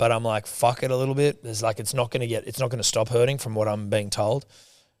hurts, but I'm like, fuck it a little bit. There's like, it's not going to stop hurting from what I'm being told.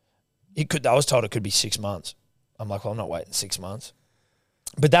 I was told it could be 6 months. I'm like, well, I'm not waiting 6 months.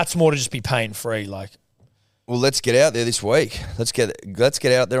 But that's more to just be pain free. Like, Well, let's get out there this week. Let's get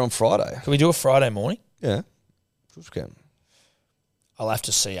out there on Friday. Can we do a Friday morning? Yeah. Of course we can. I'll have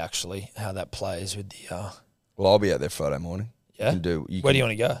to see actually how that plays with the. Well, I'll be out there Friday morning. Yeah. You can Where do you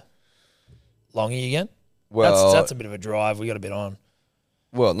want to go? Longy again? Well, That's a bit of a drive. We got a bit on.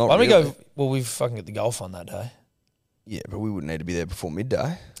 Well, not Why don't really. we go? Well, we fucking get the golf on that day. Yeah, but we wouldn't need to be there before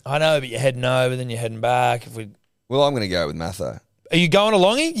midday. I know, but you're heading over, then you're heading back. If we, Well, I'm going to go with Matho. are you going to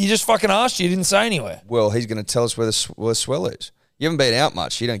Longy? You just fucking asked. You didn't say anywhere. Well, he's going to tell us where the swell is. You haven't been out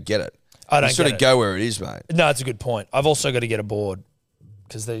much. You don't get it. I don't You sort get of it. go where it is, mate. No, it's a good point. I've also got to get a board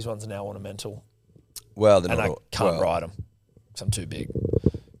because these ones are now ornamental, Well, they're and I not. can't well, ride them because I'm too big,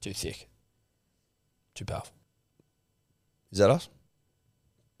 too thick, too powerful. Is that us?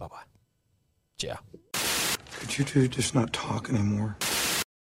 Bye bye. Ciao. Could you two just not talk anymore?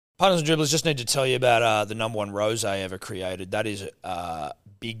 Punters and Dribblers, just need to tell you about the number one rosé ever created. That is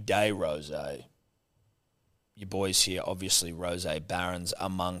Big Day Rosé. Your boys here, obviously, Rosé Barons,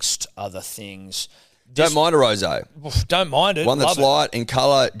 amongst other things. Don't mind a rosé. Don't mind it. One that's Love it. light in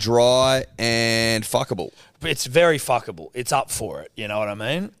colour, dry, and fuckable. It's very fuckable. It's up for it. You know what I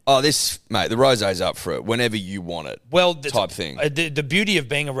mean? Oh, this, mate, the rosé's up for it whenever you want it. Well, type thing. The beauty of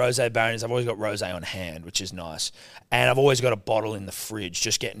being a rosé baron is I've always got rosé on hand, which is nice, and I've always got a bottle in the fridge,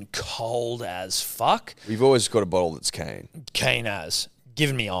 just getting cold as fuck, We've always got a bottle that's keen. keen as,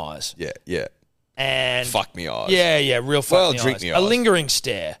 giving me eyes, Yeah, yeah. and Fuck me eyes. yeah, real fuck Well, me drink eyes. me A eyes. lingering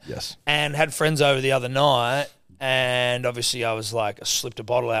stare. Yes. And had friends over the other night, and obviously I was like, I slipped a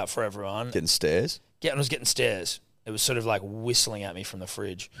bottle out for everyone. Getting stares. I was getting stares. It was sort of like whistling at me from the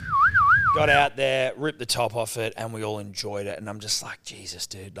fridge. Got out there, ripped the top off it, and we all enjoyed it. And I'm just like, Jesus,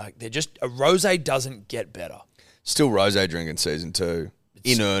 dude. Like, they're just, a rosé doesn't get better. Still rosé drinking season 2.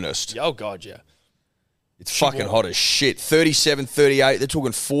 In earnest. Oh, God, yeah. It's fucking hot as shit. 37, 38. They're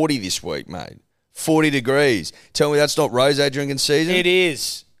talking 40 this week, mate. 40 degrees. Tell me that's not rosé drinking season? It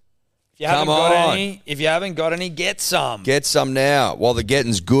is. Come on. If you haven't got any, get some. Get some now while the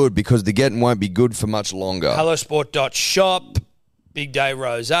getting's good, because the getting won't be good for much longer. Hellosport.shop, Big Day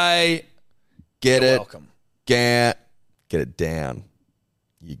Rosé. Get You're it. welcome. Get it down.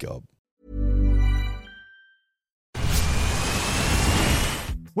 You gob.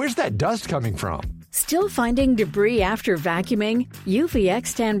 Where's that dust coming from? Still finding debris after vacuuming? Eufy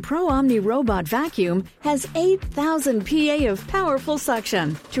X10 Pro Omni Robot Vacuum has 8,000 PA of powerful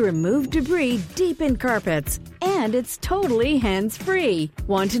suction to remove debris deep in carpets. And it's totally hands-free.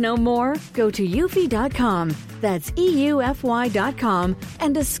 Want to know more? Go to eufy.com. That's EUFY.com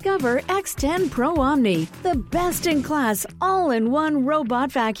and discover X10 Pro Omni, the best-in-class all-in-one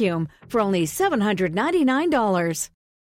robot vacuum for only $799.